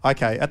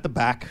 Okay, at the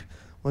back.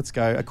 Let's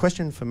go. A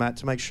question for Matt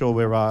to make sure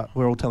we're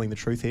all telling the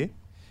truth here.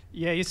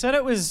 Yeah, you said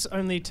it was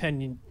only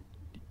 10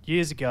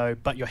 years ago,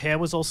 but your hair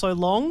was also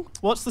long.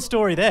 What's the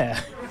story there?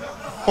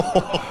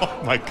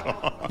 Oh my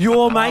God. You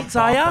all mates,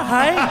 are ya?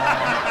 Hey?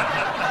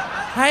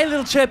 Hey,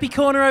 little chirpy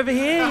corner over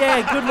here.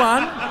 Yeah, good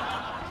one.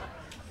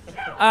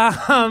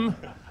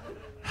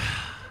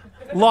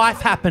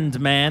 Life happened,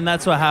 man.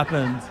 That's what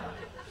happened.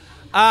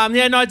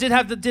 Yeah, no, I did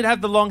have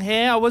the long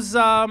hair. I was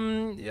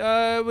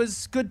it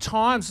was good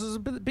times. It was a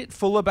bit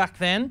fuller back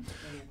then,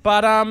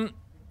 but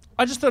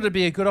I just thought it'd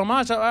be a good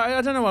homage.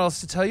 I don't know what else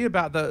to tell you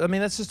about that. I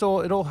mean, that's just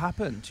all. It all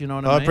happened. You know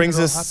what I mean? It brings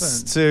all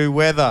us to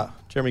whether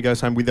Jeremy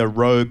goes home with a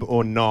robe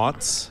or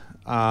not.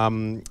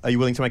 Are you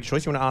willing to make a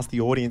choice? You want to ask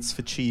the audience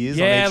for cheers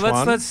on Yeah, each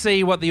one? let's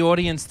see what the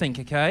audience think,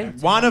 okay?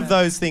 One of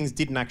those things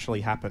didn't actually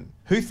happen.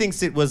 Who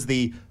thinks it was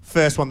the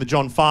first one, the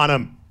John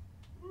Farnham?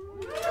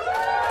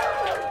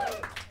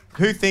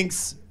 Who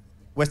thinks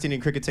West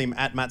Indian cricket team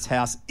at Matt's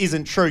house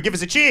isn't true? Give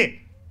us a cheer.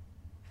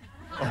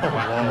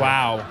 Oh,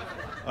 Wow.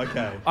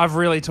 Okay. I've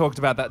really talked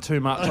about that too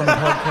much on the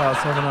podcast,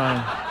 haven't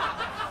I?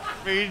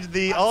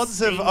 The odds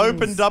have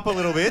opened up a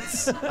little bit.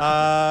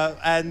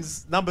 And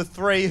number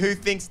 3, who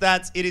thinks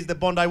that it is the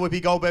Bondi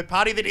Whoopi Goldberg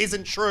party that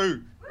isn't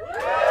true?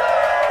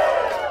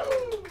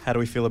 How do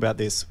we feel about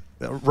this?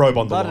 Robe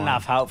on the Not line.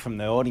 enough help from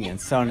the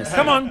audience. So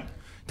Come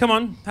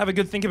on. Have a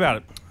good think about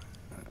it.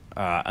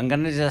 All right, I'm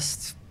gonna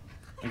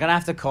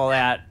have to call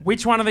out.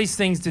 Which one of these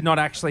things did not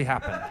actually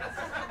happen?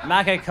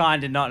 Mark O'Kine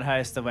did not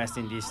host the West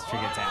Indies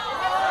cricket team.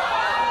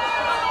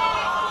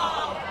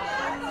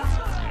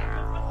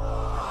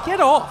 Get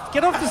off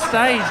the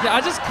stage.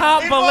 I just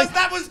can't believe...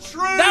 That was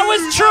true! That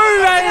was true,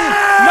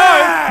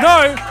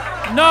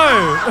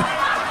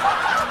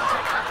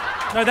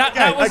 No,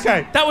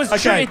 that was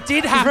true. It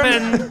did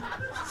happen.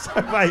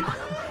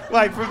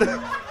 Wait,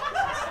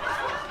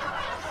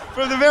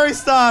 from the very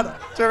start,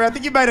 Trevor, I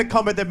think you made a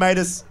comment that made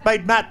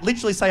Matt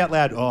literally say out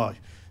loud, "Oh,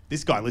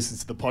 this guy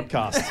listens to the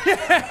podcast."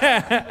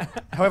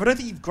 However, I don't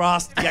think you've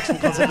grasped the actual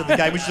concept of the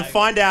game, which is to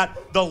find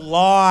out the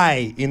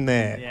lie in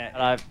there. Yeah,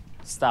 and I've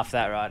stuffed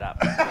that right up.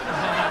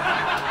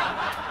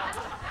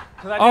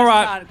 All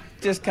right.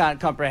 Just can't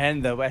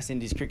comprehend the West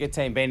Indies cricket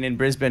team being in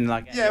Brisbane.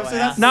 So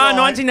that's No,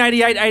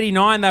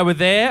 1988-89, they were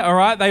there, all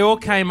right? They all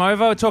came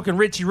over. We're talking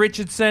Richie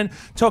Richardson,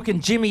 talking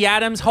Jimmy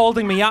Adams,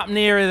 holding me up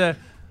near the...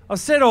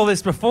 I've said all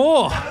this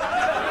before.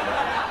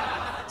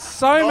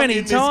 So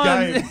many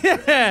times.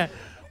 Yeah.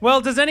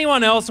 Well, does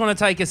anyone else want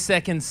to take a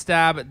second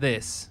stab at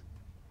this?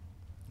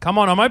 Come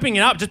on, I'm opening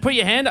it up. Just put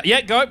your hand up. Yeah,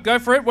 go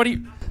for it. What do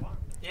you...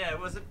 Yeah,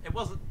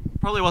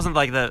 probably wasn't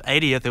like the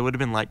 80th. It would have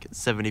been like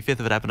 75th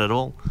if it happened at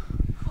all.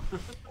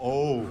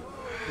 Oh,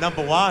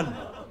 number 1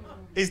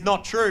 is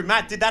not true.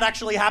 Matt, did that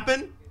actually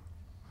happen?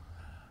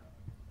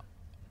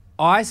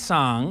 I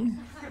sung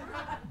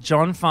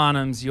John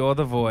Farnham's You're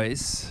the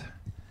Voice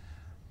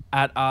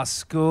at our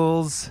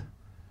school's,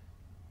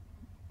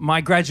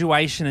 my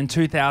graduation in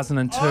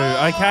 2002,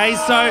 okay?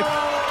 So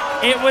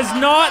it was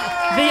not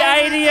the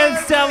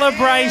 80th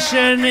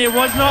celebration. It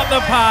was not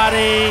the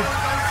party.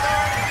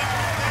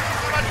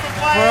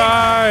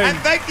 Bro. And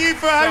thank you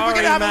for... we're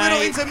going to have a little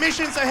mate.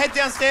 intermission, so head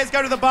downstairs,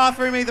 go to the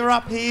bathroom, either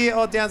up here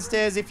or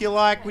downstairs if you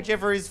like,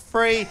 whichever is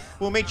free.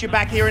 We'll meet you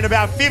back here in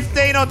about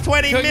 15 or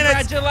 20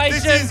 minutes.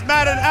 Congratulations. This is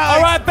Matt and Alex.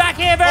 All right, back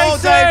here very All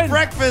day soon.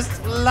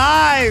 breakfast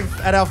live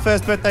at our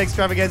first birthday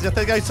extravaganza.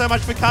 Thank you so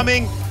much for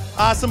coming.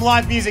 Some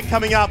live music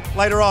coming up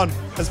later on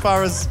as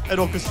far as an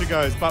orchestra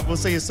goes, but we'll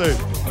see you soon.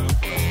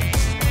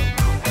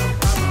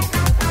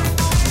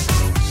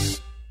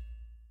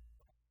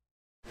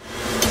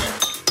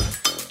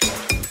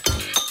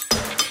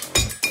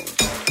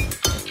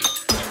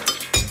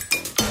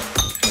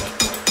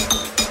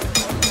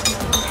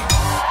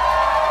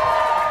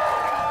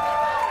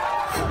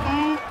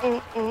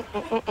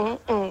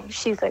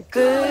 She's a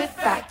good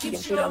vacuum.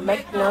 She don't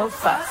make no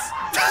fuss.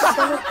 She's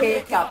gonna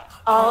pick up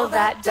all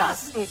that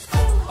dust.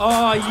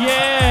 Oh,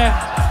 yeah.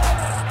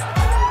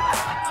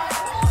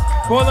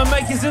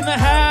 Boilermakers in the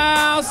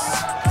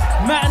house.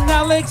 Matt and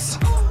Alex.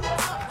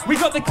 We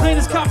got the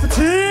cleanest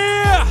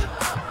cafeteria.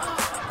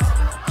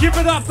 Give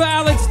it up for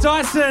Alex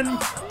Dyson.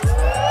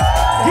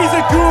 He's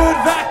a good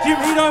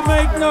vacuum. He don't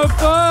make no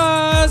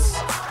fuss.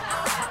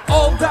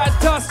 All that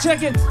dust,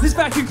 check it. This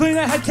vacuum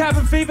cleaner had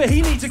cabin fever.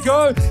 He need to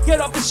go get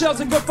off the shelves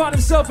and go find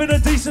himself in a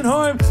decent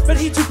home. But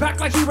he too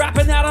packed like he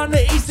rapping out on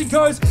the eastern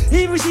coast.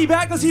 He wish he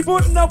back cause he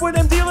putting up with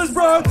them dealers,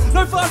 bro.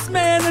 No fuss,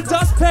 man, a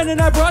dustpan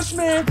and a brush,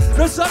 man.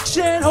 No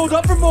suction, hold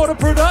up for more to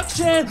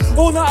production.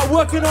 All night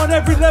working on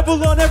every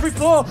level, on every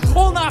floor.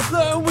 All night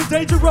flirting with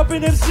danger up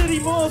in them city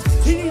malls.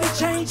 He need a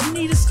change, he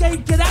need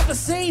escape, get out the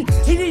scene.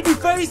 He need new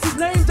faces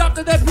named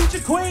after that future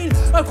queen.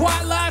 A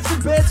quiet life,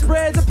 some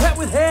bedspreads, a pet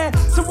with hair.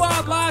 Some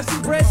wildlife,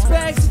 some breast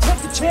bags, to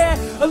take a chair.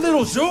 A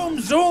little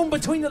zoom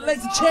between the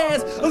legs of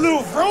chairs. A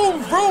little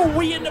vroom,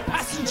 we in the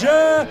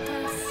passenger.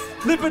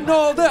 Living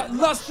all that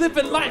lust,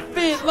 living life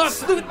in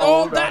lust, living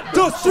all that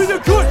dust. She's a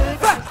good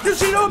vacuum,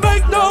 she don't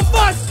make no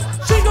fuss.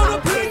 She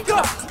gonna pick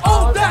up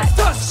all that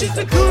dust. She's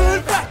a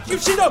good vacuum,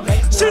 she don't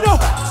make the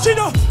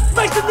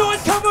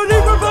noise coming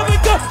in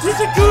revolving gun. She's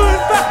a good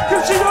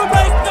vacuum, she don't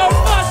make no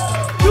fuss.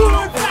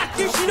 Good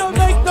vacuum, she don't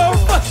make no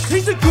fuss.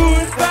 He's a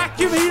good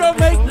vacuum, he don't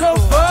make no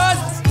fuss.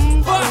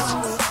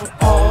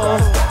 Oh,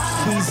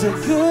 he's a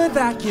good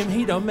vacuum,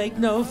 he don't make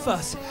no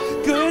fuss.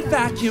 Good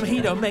vacuum,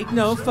 he don't make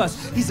no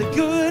fuss. He's a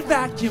good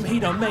vacuum, he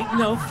don't make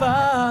no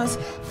fuss.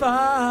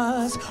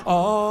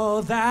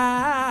 All that.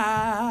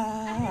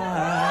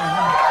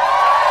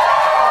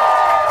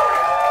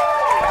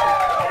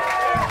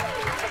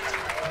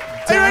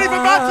 Are you ready for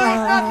Matt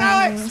and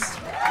Alex?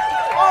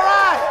 All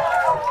right.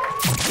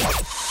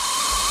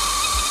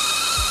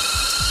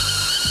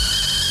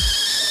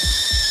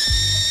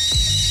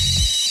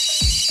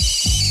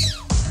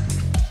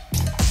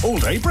 All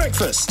Day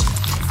Breakfast.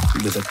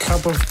 With a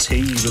cup of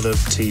tea with a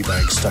tea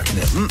bag stuck in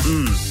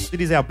it.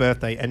 It is our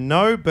birthday, and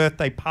no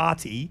birthday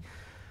party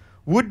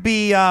would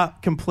be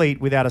complete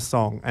without a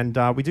song. And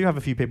we do have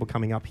a few people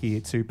coming up here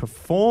to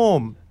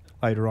perform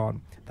later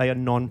on. They are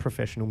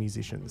non-professional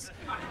musicians.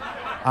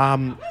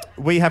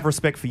 We have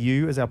respect for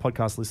you as our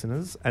podcast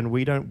listeners, and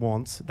we don't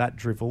want that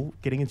drivel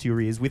getting into your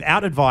ears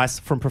without advice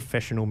from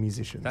professional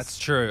musicians. That's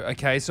true.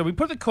 Okay, so we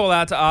put the call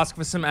out to ask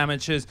for some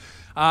amateurs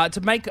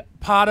to make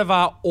part of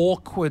our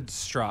awkward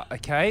strut.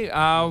 Okay,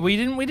 we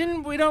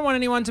don't want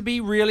anyone to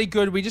be really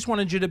good. We just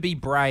wanted you to be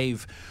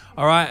brave.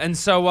 All right, and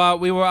so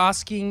we were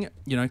asking,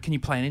 can you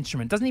play an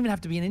instrument? Doesn't even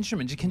have to be an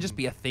instrument. It can just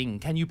be a thing.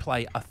 Can you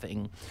play a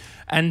thing?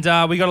 And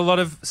we got a lot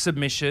of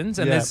submissions,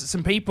 and there's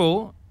some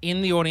people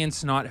in the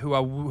audience tonight who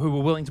were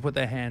willing to put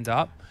their hand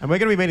up. And we're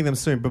going to be meeting them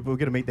soon, but we're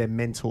going to meet their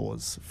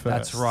mentors first.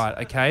 That's right.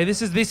 Okay,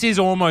 this is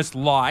almost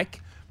like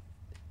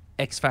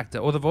X Factor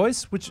or The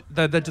Voice. Which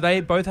do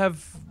they both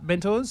have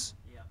mentors?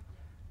 Yeah.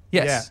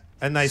 Yes.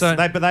 Yeah. And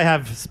they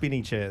have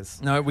spinning chairs.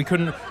 No, we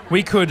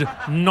could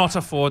not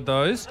afford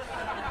those.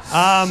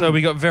 So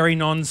we got very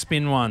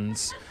non-spin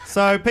ones.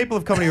 So people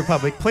of Comedy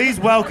Republic, please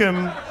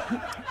welcome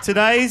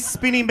today's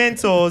spinning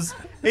mentors.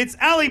 It's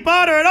Ali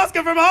Barter and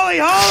Oscar from Holy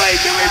Holy.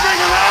 Can we bring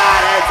them out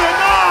here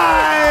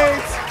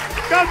tonight?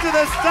 Come to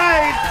the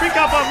stage, pick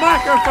up a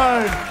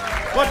microphone.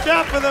 Watch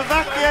out for the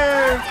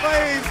vacuum.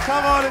 Please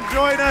come on and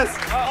join us.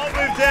 I'll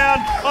move down.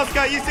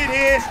 Oscar, you sit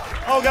here.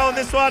 I'll go on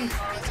this one.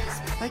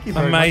 Thank you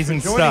very Amazing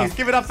much for joining us.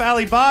 Give it up for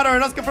Ali Barter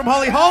and Oscar from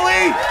Holy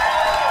Holy.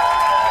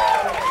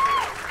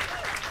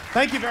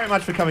 Thank you very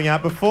much for coming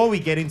out. Before we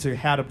get into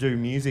how to do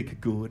music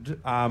good,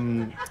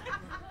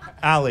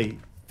 Ali,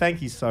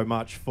 thank you so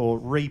much for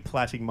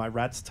replatting my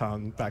rat's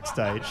tongue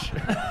backstage.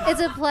 It's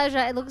a pleasure.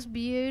 It looks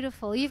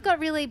beautiful. You've got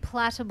really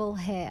plaitable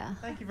hair.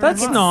 Thank you very much.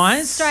 That's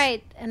nice.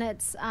 Straight, and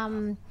it's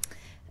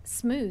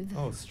smooth.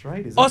 Oh,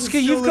 straight, is it? Oscar,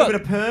 There's still you've a little got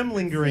bit of perm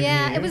lingering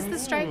Yeah, here. it was the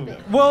straight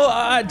bit. Well,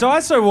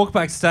 Daiso walked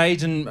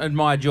backstage and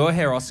admired your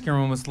hair, Oscar,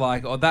 and was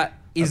like, "Oh, that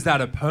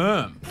a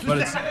perm?" But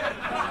it's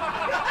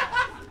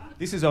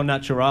This is au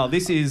natural.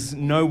 This is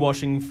no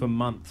washing for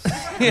months.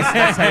 Yes.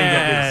 That's how you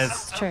get this.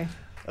 It's true.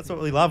 That's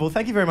what we love. Well,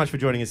 thank you very much for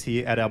joining us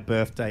here at our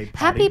birthday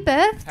party. Happy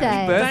birthday.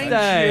 Happy birthday.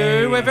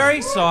 Thank you. We're very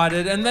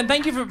excited. And then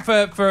thank you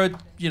for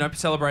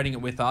celebrating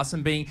it with us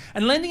and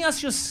lending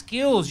us your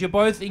skills. You're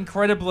both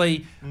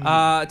incredibly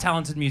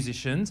talented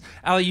musicians.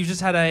 Ali, you've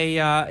just had a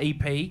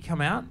EP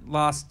come out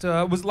last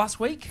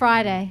week?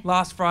 Friday.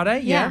 Last Friday,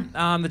 Yeah.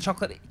 The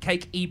Chocolate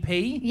Cake EP.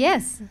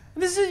 Yes.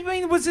 Was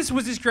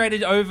this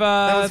created over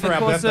That was for the our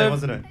course birthday, of...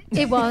 wasn't it?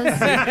 It was.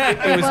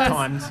 It was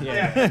timed,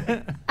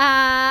 yeah.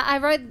 I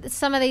wrote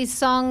some of these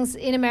songs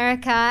in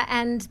America,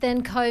 and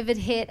then COVID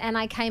hit, and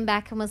I came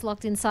back and was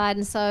locked inside,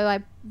 and so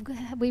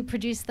we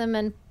produced them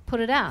and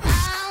put it out.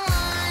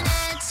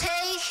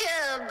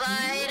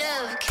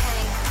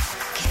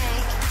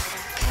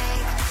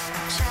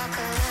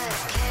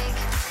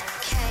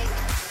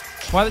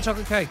 Why the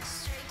chocolate cakes?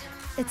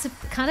 It's a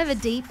kind of a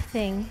deep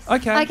thing.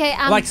 Okay. Okay.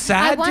 Like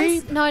sad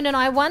deep? deep? No.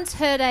 I once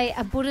heard a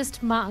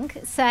Buddhist monk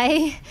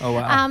say Oh,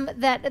 wow.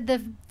 that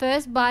the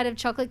first bite of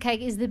chocolate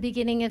cake is the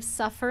beginning of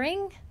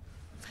suffering.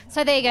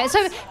 So there you go.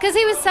 So because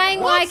he was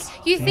saying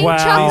you think Wow.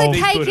 chocolate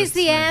These cake is Buddhists,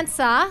 the man.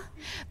 answer,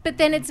 but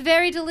then it's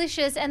very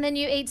delicious, and then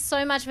you eat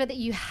so much of it that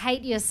you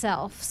hate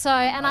yourself. So,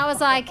 and I was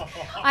like,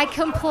 I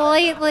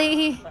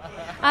completely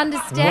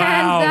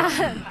understand Wow.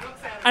 that.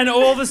 And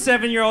all the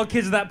 7-year-old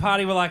kids at that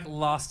party were like,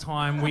 last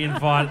time we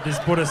invited this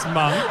Buddhist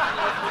monk.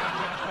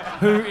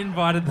 Who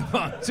invited the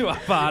monk to our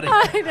party?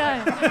 I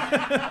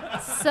know.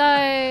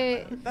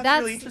 So that's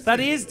really interesting. That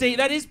is deep.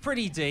 That is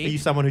pretty Are deep. you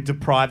someone who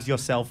deprives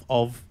yourself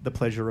of the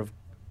pleasure of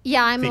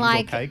yeah. things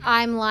or cake?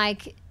 I'm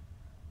like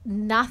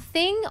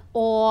nothing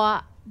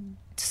or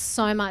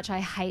so much I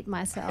hate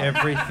myself.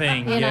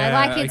 Everything. You know,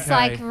 yeah, like it's okay.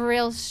 like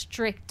real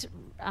strict.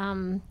 I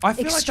feel like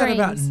that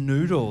about extremes.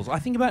 noodles. I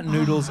think about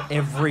noodles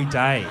every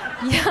day.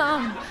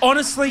 Yum.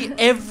 Honestly,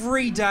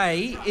 every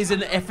day is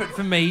an effort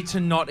for me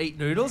to not eat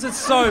noodles. It's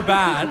so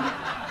bad.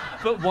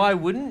 But why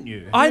wouldn't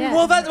you? Yeah.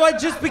 Well, that's why.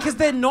 Just because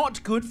they're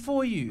not good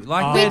for you.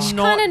 Like Which they're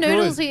not kind of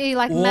noodles good. are you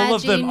like? All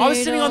of them. Maggi I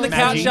was sitting on the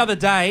noodles? couch the other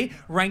day,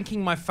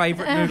 ranking my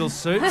favourite noodle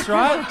soups.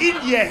 Right?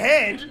 In your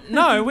head?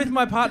 No, with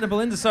my partner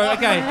Belinda. So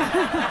okay,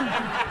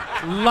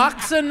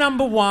 laksa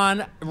number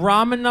 1,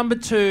 ramen number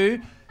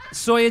 2,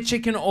 soya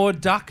chicken or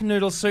duck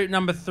noodle soup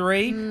number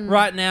 3.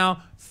 Right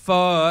now,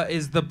 pho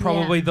is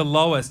probably the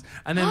lowest.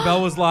 And then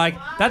Belle was like,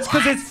 that's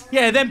because it's...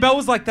 Yeah, then Belle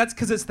was like, that's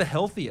because it's the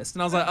healthiest.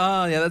 And I was like,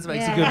 oh, yeah, that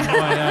makes a good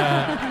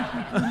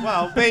point.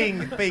 Well,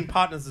 being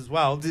partners as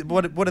well,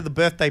 what are the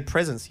birthday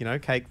presents,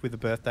 cake with the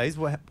birthdays?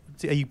 Are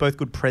you both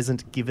good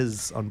present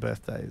givers on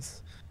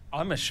birthdays?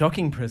 I'm a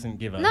shocking present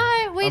giver.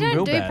 No, we I'm don't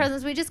real do bad.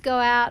 presents. We just go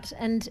out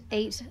and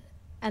eat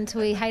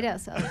until we hate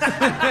ourselves.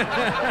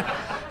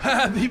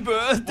 Happy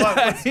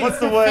birthday. What's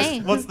the worst?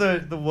 Thanks. What's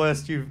the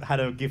worst you've had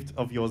a gift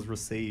of yours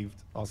received?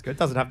 Oscar. It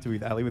doesn't have to be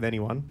with Ali, with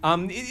anyone.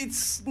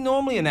 It's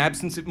normally an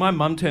absence. My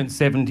mum turned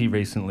 70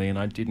 recently, and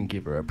I didn't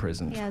give her a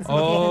present. But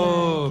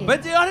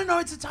I don't know.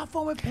 It's a tough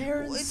one with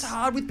parents. It's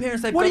hard with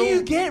parents. What do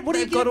you get? What do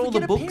you They've got all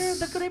the books. Parent?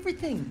 They've got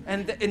everything.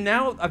 And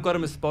now I've got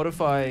them a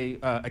Spotify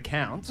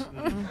account.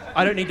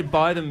 I don't need to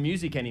buy them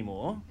music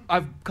anymore.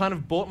 I've kind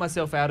of bought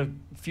myself out of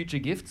future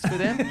gifts for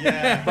them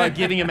by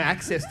giving them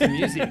access to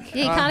music.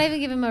 Yeah, you can't even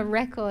give him a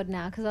record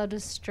now because I'll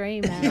just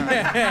stream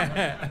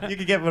it. You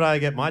could get what I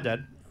get my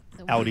dad.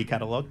 Aldi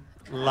catalogue.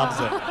 Loves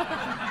it.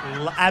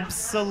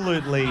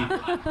 Absolutely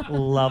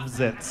loves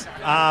it. So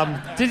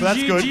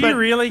that's good, Do you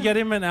really get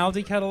him an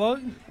Aldi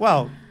catalogue?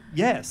 Well,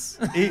 yes.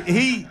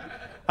 He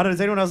I don't know,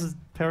 does anyone else's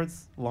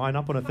parents line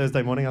up on a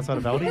Thursday morning outside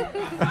of Aldi?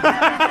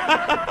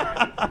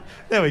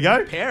 There we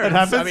go. Parents? It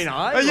happens. I mean,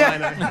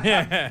 line up.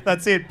 Yeah.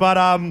 That's it. But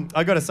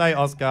I got to say,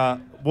 Oscar,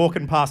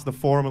 walking past the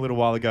Forum a little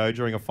while ago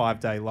during a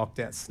 5-day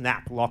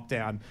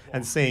lockdown,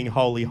 and seeing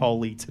Holy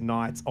Holy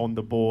Tonight on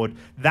the board,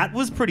 that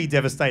was pretty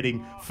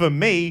devastating for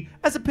me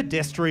as a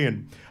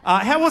pedestrian.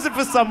 How was it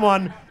for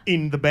someone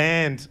in the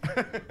band?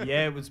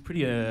 Yeah, it was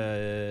pretty,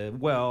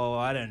 well,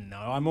 I don't know.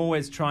 I'm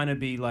always trying to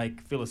be,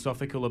 like,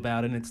 philosophical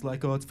about it, and it's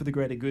like, oh, it's for the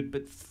greater good,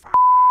 but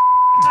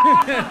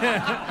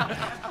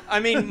I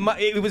mean,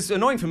 it was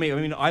annoying for me. I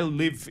mean, I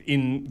live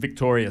in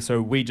Victoria,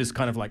 so we just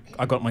kind of like,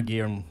 I got my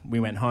gear and we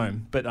went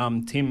home. But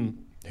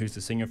Tim, who's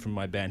the singer from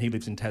my band, he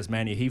lives in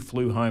Tasmania. He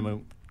flew home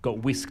and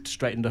got whisked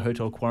straight into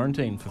hotel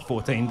quarantine for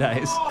 14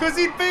 days. Because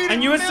he'd been.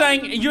 And you were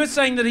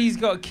saying that he's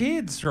got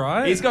kids,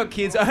 right? He's got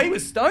kids. He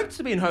was stoked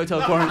to be in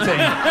hotel quarantine.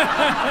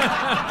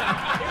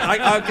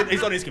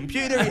 He's on his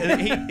computer.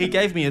 He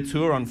gave me a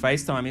tour on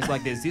FaceTime. He's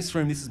like, there's this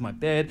room, this is my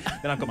bed.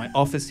 Then I've got my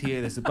office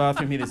here, there's a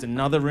bathroom here, there's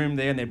another room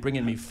there, and they're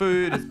bringing me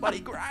food. It's bloody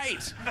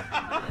great.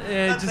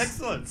 Yeah, That's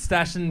excellent.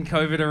 Stashing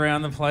COVID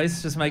around the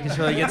place, just making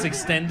sure he gets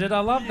extended. I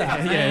love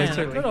that. Yeah, Man,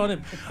 totally. Good on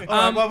him. All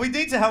right, well, we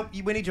need to help.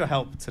 We need your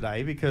help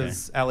today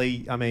because,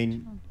 Ali, I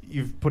mean,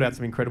 you've put out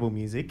some incredible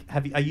music.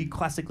 Are you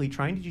classically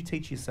trained? Did you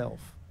teach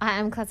yourself? I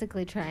am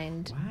classically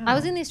trained. Wow. I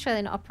was in the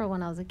Australian Opera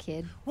when I was a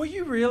kid. Were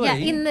you really? Yeah,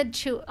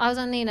 I was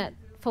only in it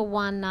for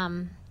one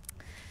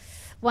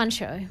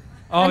show.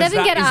 Oh, I is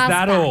never get asked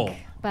that back, all?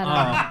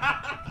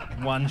 But,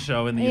 One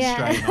show in the Yeah.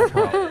 Australian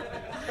Opera.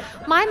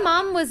 my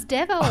mum was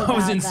Devo about I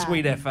was in that.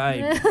 Sweet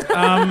FA.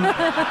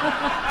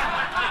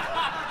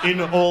 In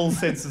all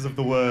senses of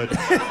the word.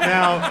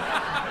 Now,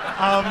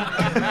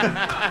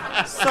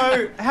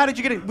 so how did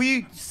you get it? Were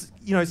you,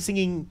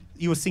 singing?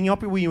 You were singing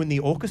opera. Were you in the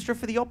orchestra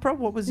for the opera?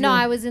 What was? No,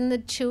 I was in the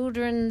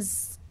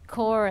children's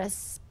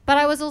chorus, but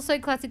I was also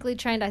classically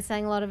trained. I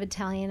sang a lot of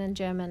Italian and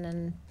German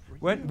and.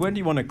 When do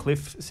you want a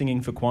Cliff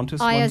singing for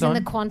Qantas? I one was time?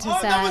 in the Qantas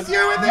ad. That was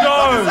you in the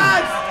No.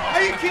 ads.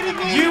 Are you kidding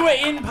me? You were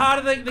in part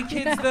of the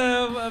kids.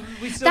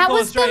 We still That call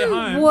was Australia the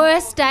home.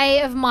 worst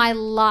day of my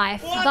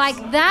life. Like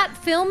that,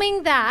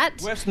 filming that.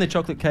 Worse than the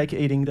chocolate cake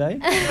eating day.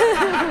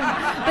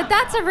 But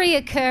that's a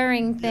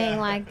reoccurring thing.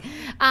 Like,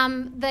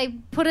 they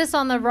put us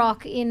on the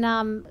rock in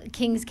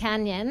Kings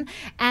Canyon,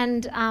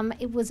 and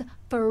it was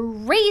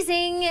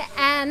freezing,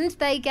 and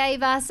they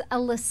gave us a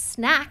little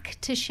snack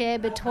to share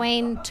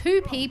between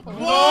two people.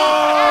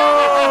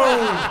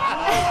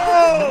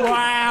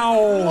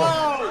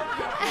 Wow!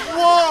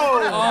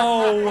 Whoa!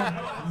 Oh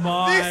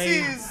my! This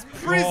is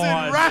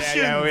prison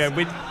rations.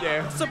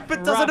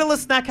 But doesn't a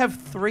snack have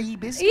 3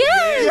 biscuits?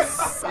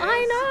 Yes,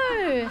 I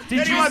know.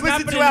 Did you Anyone snap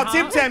listen it to in our half?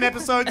 Tim Tam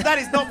episodes? That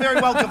is not very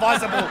well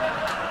divisible.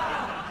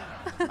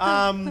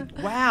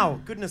 Wow,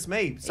 goodness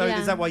me. So Yeah.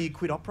 is that why you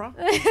quit opera?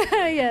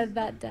 Yeah,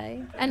 that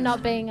day, and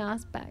not being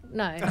asked back.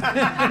 No.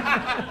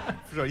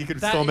 Sure, you could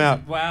That storm is-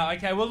 out. Wow.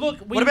 Okay. Well, look.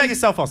 What about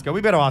yourself, Oscar?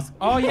 We better ask.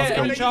 Oh yeah. Oscar.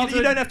 Any childhood?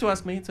 You don't have to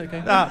ask me. It's okay.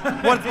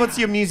 What's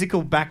your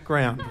musical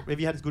background? Have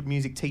you had good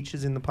music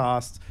teachers in the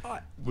past?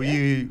 Were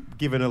you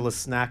given a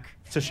snack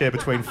to share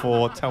between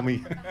 4? Tell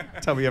me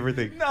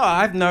everything. No,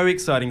 I have no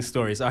exciting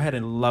stories. I had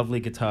a lovely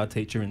guitar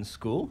teacher in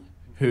school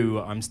who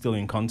I'm still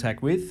in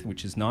contact with,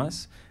 which is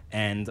nice.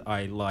 And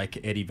I like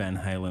Eddie Van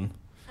Halen.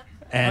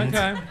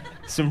 And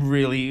some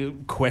really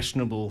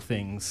questionable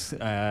things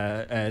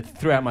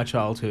throughout my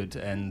childhood.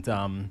 And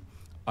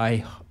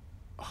I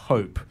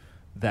hope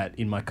that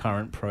in my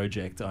current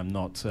project I'm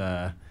not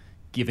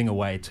giving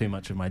away too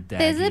much of my daggy.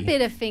 There's a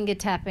bit of finger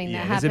tapping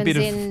that there's a happens bit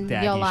of in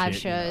daggy your live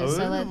shit. shows.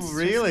 So let's just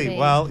Really? be-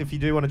 Well, if you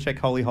do want to check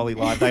Holy Holy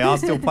Live, they are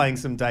still playing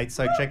some dates,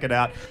 so check it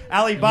out.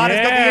 Ali Barter's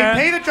got the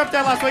EP that dropped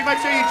out last week. Make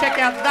sure you check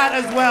out that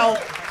as well.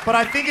 But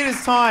I think it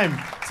is time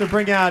to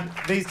bring out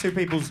these two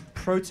people's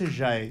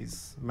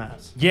proteges,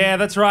 Matt. Yeah,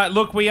 that's right.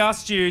 Look, we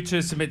asked you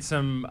to submit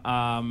some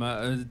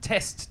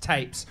test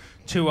tapes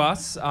to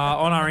us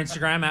on our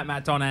Instagram at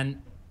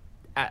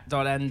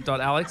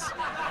matt.and@.and.alex.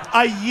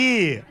 A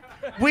year.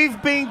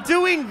 We've been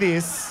doing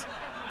this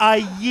a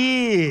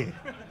year.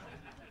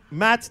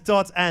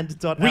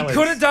 Matt.and.alex. We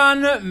could have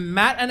done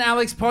Matt and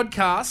Alex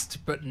podcast,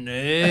 but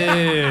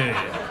no.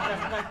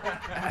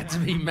 to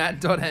be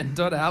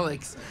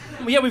matt.and.alex.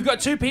 Yeah, we've got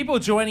 2 people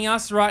joining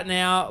us right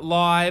now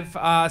live.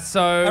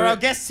 So Are our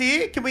guests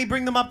here? Can we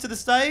bring them up to the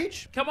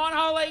stage? Come on,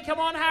 Holly. Come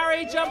on,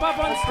 Harry. Jump up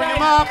on stage. Bring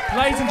them up.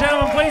 Ladies and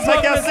gentlemen, please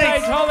Take welcome our to the stage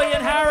seats. Holly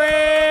and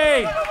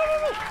Harry.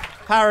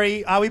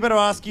 Harry, we better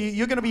ask you,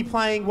 you're going to be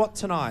playing what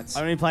tonight?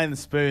 I'm going to be playing the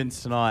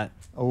spoons tonight.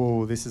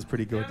 Oh, this is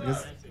pretty good.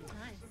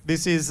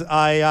 This is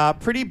a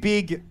pretty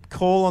big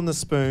call on the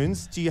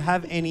spoons. Do you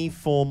have any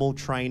formal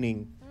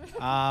training?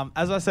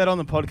 As I said on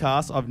the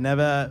podcast, I've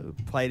never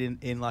played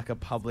in like a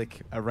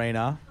public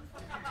arena.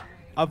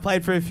 I've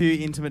played for a few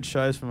intimate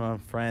shows for my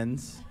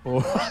friends.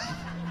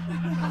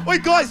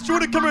 Wait, guys, do you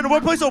want to come around to my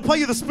place? I'll play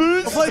you the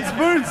spoons. I'll play the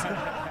spoons.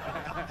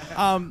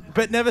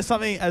 But never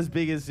something as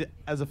big as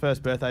a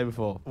first birthday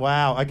before.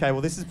 Wow, okay,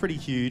 well, this is pretty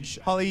huge.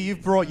 Holly,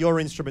 you've brought your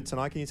instrument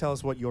tonight. Can you tell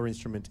us what your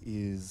instrument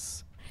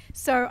is?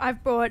 So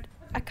I've brought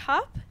a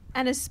cup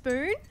and a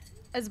spoon,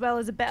 as well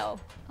as a bell.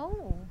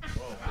 Oh.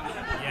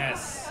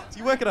 Yes. Do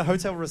you work at a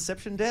hotel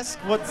reception desk?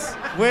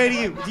 Where do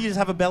you just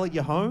have a bell at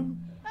your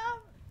home?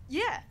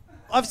 Yeah.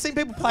 I've seen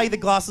people play the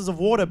glasses of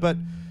water, but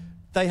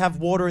they have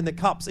water in the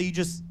cups. Are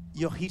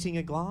you're hitting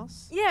a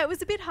glass? Yeah, it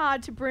was a bit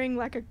hard to bring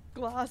like a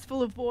glass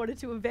full of water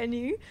to a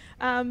venue.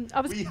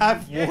 We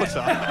have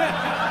water.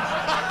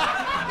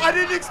 I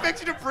didn't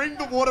expect you to bring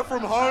the water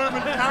from home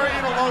and carry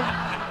it along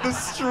the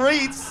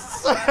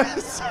streets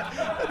and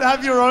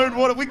have your own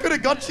water. We could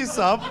have got you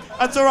some.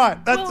 That's all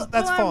right. That's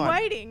fine. I'm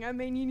waiting. I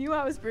mean, you knew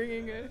I was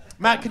bringing it.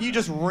 Matt, can you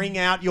just wring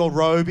out your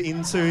robe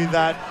into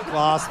that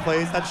glass,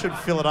 please? That should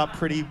fill it up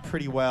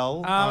pretty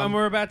well. And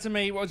we're about to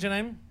meet, what's your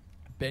name?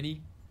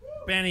 Benny.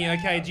 Benny,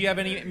 okay. Do you have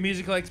any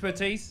musical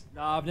expertise?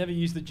 No, I've never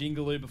used the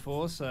Jingaloo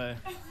before, so...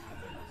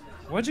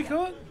 What'd you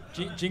call it?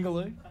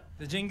 Jingaloo.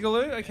 The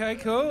Jingaloo? Okay,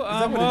 cool. Is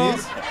that what it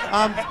is?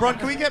 Bron,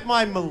 can we get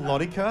my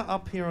melodica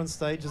up here on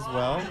stage as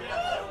well?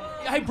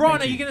 Hey,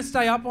 Bron, are you going to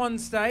stay up on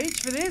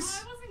stage for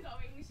this? I wasn't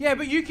going. Yeah,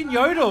 but you can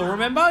yodel,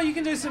 remember? You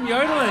can do some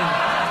yodeling.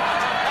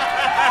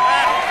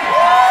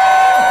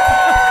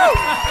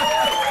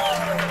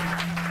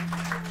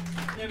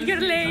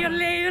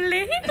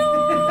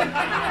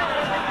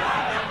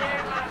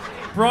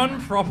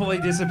 Bron properly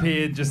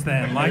disappeared just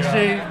then. Like,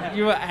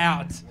 you were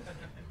out.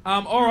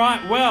 All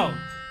right, well.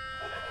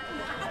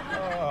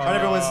 All right,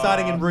 everyone,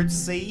 starting in Route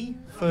C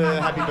for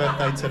Happy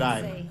Birthday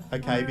today.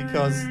 Okay,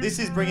 because this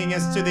is bringing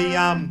us to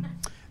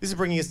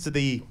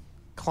the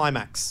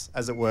climax,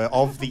 as it were,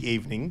 of the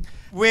evening.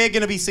 We're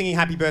going to be singing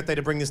Happy Birthday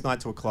to bring this night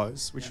to a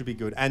close, which should be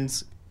good. And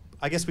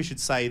I guess we should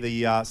say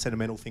the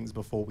sentimental things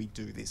before we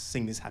do this,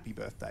 sing this Happy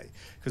Birthday.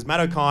 Because Matt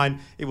O'Kine,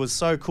 it was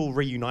so cool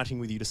reuniting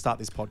with you to start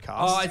this podcast.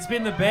 Oh, it's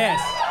been the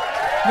best.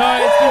 No,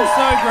 it's been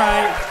so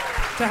great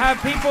to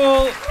have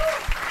people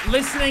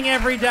listening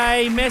every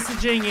day,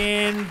 messaging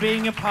in,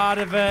 being a part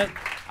of it.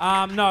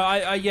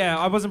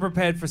 I wasn't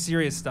prepared for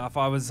serious stuff.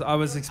 I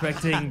was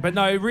expecting, but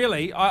no,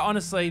 really,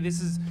 honestly, this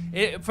is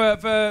it,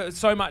 for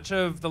so much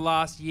of the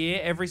last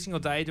year. Every single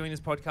day doing this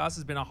podcast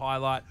has been a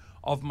highlight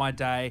of my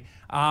day.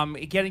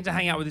 Getting to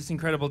hang out with this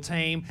incredible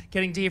team,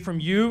 getting to hear from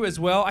you as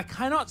well. I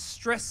cannot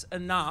stress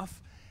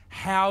enough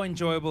how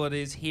enjoyable it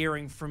is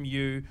hearing from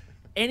you.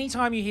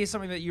 Anytime you hear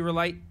something that you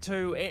relate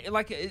to,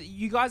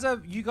 you guys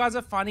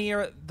are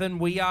funnier than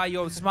we are.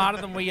 You're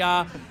smarter than we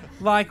are.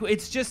 Like,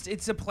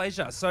 it's a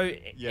pleasure. So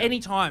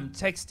anytime,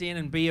 text in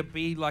and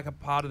be like a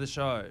part of the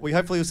show. We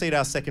hopefully will see it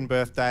our second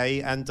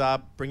birthday and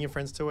bring your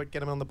friends to it,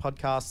 get them on the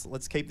podcast.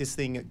 Let's keep this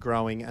thing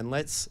growing and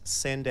let's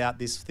send out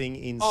this thing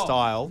in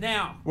style.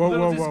 Now,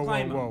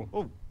 whoa.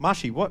 Oh,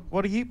 Marshy, what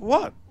are you?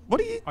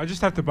 I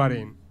just have to butt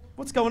in.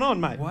 What's going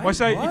on, mate? I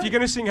say, if you're going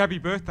to sing Happy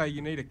Birthday,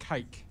 you need a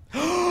cake.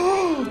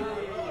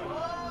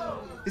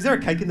 Is there a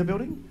cake in the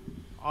building?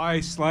 I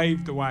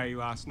slaved away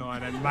last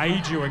night and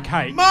made you a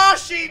cake.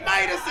 Marshy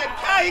made us a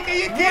cake! Are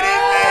you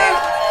kidding me?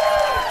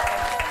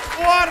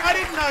 What? I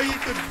didn't know you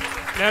could...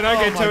 Now don't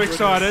get too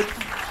excited,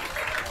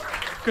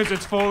 because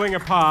it's falling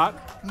apart.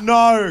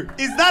 No!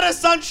 Is that a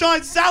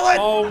sunshine salad?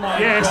 Oh my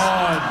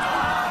God.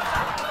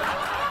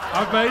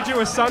 I've made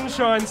you a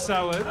sunshine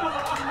salad.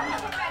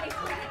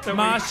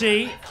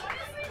 Marshy,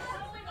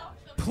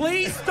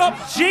 please stop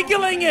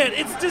jiggling it.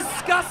 It's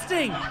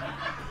disgusting.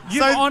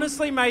 You've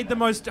honestly made the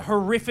most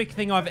horrific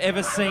thing I've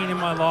ever seen in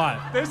my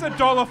life. There's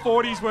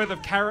 $1.40's worth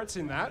of carrots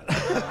in that.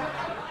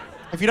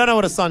 If you don't know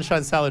what a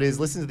sunshine salad is,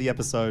 listen to the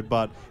episode,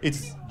 but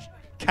it's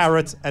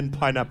carrot and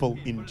pineapple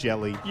in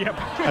jelly. Yep.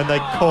 And they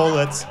call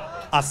it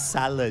a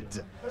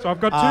salad. So I've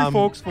got 2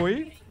 forks for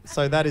you.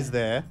 So that is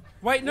there.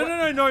 Wait, no.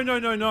 There's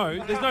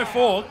no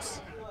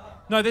forks.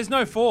 No, there's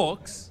no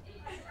forks.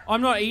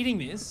 I'm not eating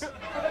this.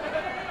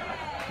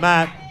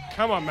 Matt.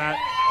 Come on, Matt.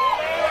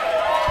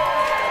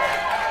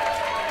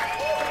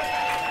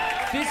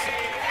 This...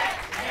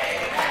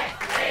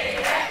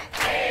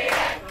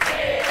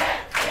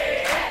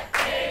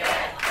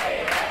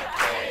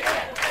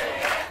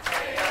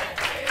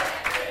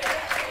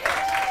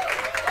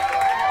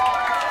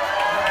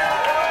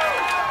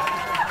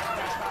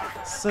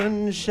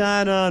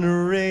 Sunshine on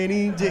a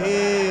rainy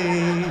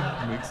day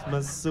makes my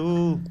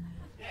soul.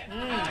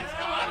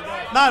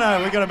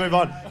 No, we've got to move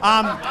on.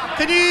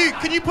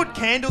 Can you put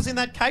candles in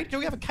that cake? Do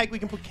we have a cake we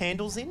can put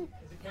candles in?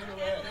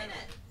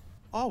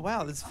 Oh,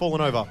 wow, it's fallen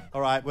over.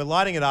 All right, we're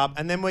lighting it up,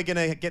 and then we're going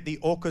to get the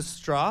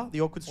orchestra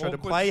to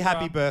play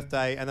Happy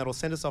Birthday, and that'll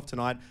send us off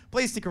tonight.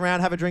 Please stick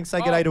around, have a drink, say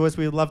g'day to us.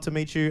 We'd love to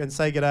meet you and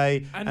say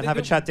g'day and have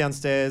a chat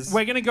downstairs.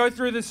 We're going to go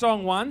through the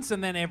song once,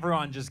 and then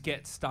everyone just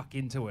gets stuck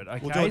into it, okay?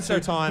 We'll do it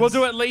 2 times. We'll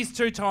do at least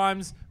 2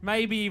 times,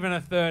 maybe even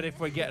a third if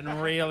we're getting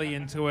really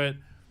into it.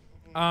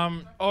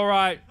 All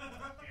right,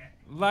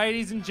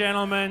 ladies and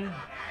gentlemen.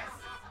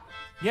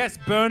 Yes,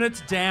 burn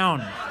it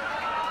down.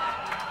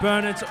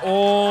 Burn it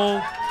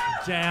all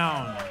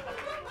down.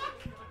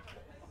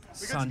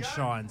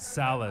 Sunshine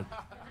salad.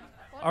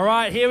 All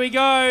right, here we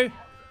go.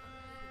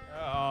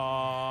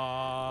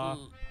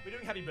 We're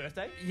doing Happy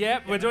Birthday?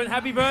 Yep, we're doing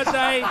Happy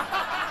Birthday.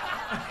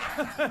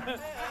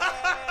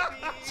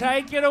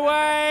 Take it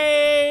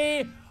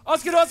away.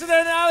 Oscar Dawson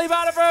and Ali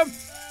Barter from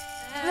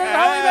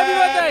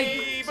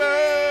Happy Birthday. Happy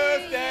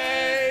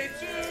birthday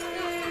to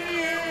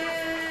you.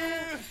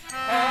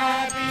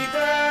 Happy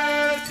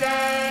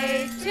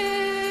birthday to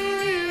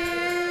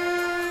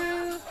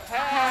you.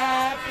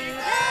 Happy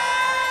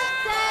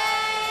birthday to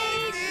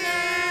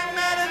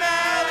Matt and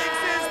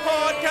Alex's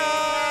podcast.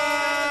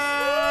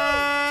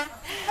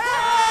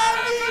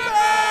 Happy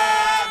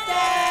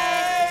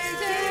birthday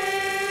to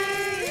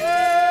you.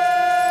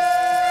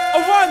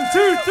 1,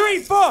 2, 3,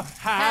 4.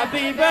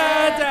 Happy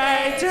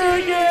birthday to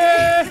you.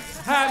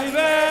 Happy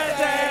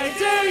birthday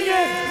to you.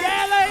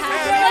 Yeah, ladies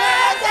and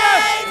gentlemen.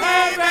 Happy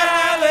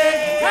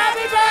birthday.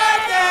 Happy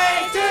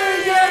birthday to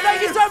you.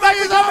 Thank you so much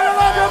for coming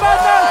along to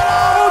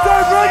All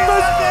Day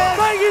Breakfast.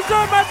 Thank you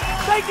so much.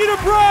 Thank you to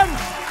Bron.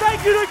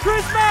 Thank you to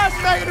Chris Mass.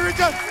 Thank you to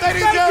Richard.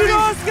 Thank you to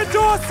Oscar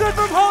Dawson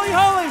from Holy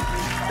Holy.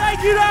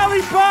 Thank you to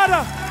Ali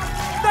Barter.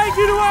 Thank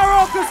you to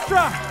our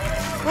orchestra.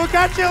 We'll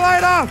catch you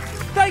later.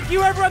 Thank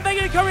you, everyone. Thank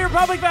you to Comedy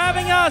Republic for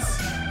having us.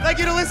 Thank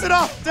you to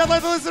Listener.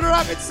 Download the Listener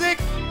app. It's sick.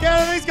 Get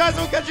out of these guys.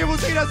 We'll catch you. We'll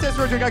see you downstairs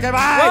for a drink. Okay,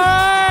 bye.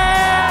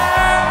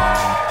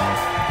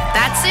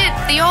 That's it.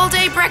 The All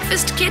Day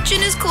Breakfast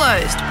kitchen is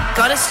closed.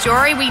 Got a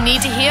story we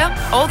need to hear?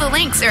 All the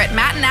links are at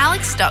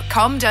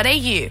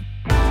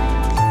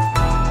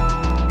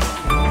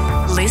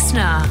mattandalex.com.au.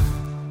 Listener.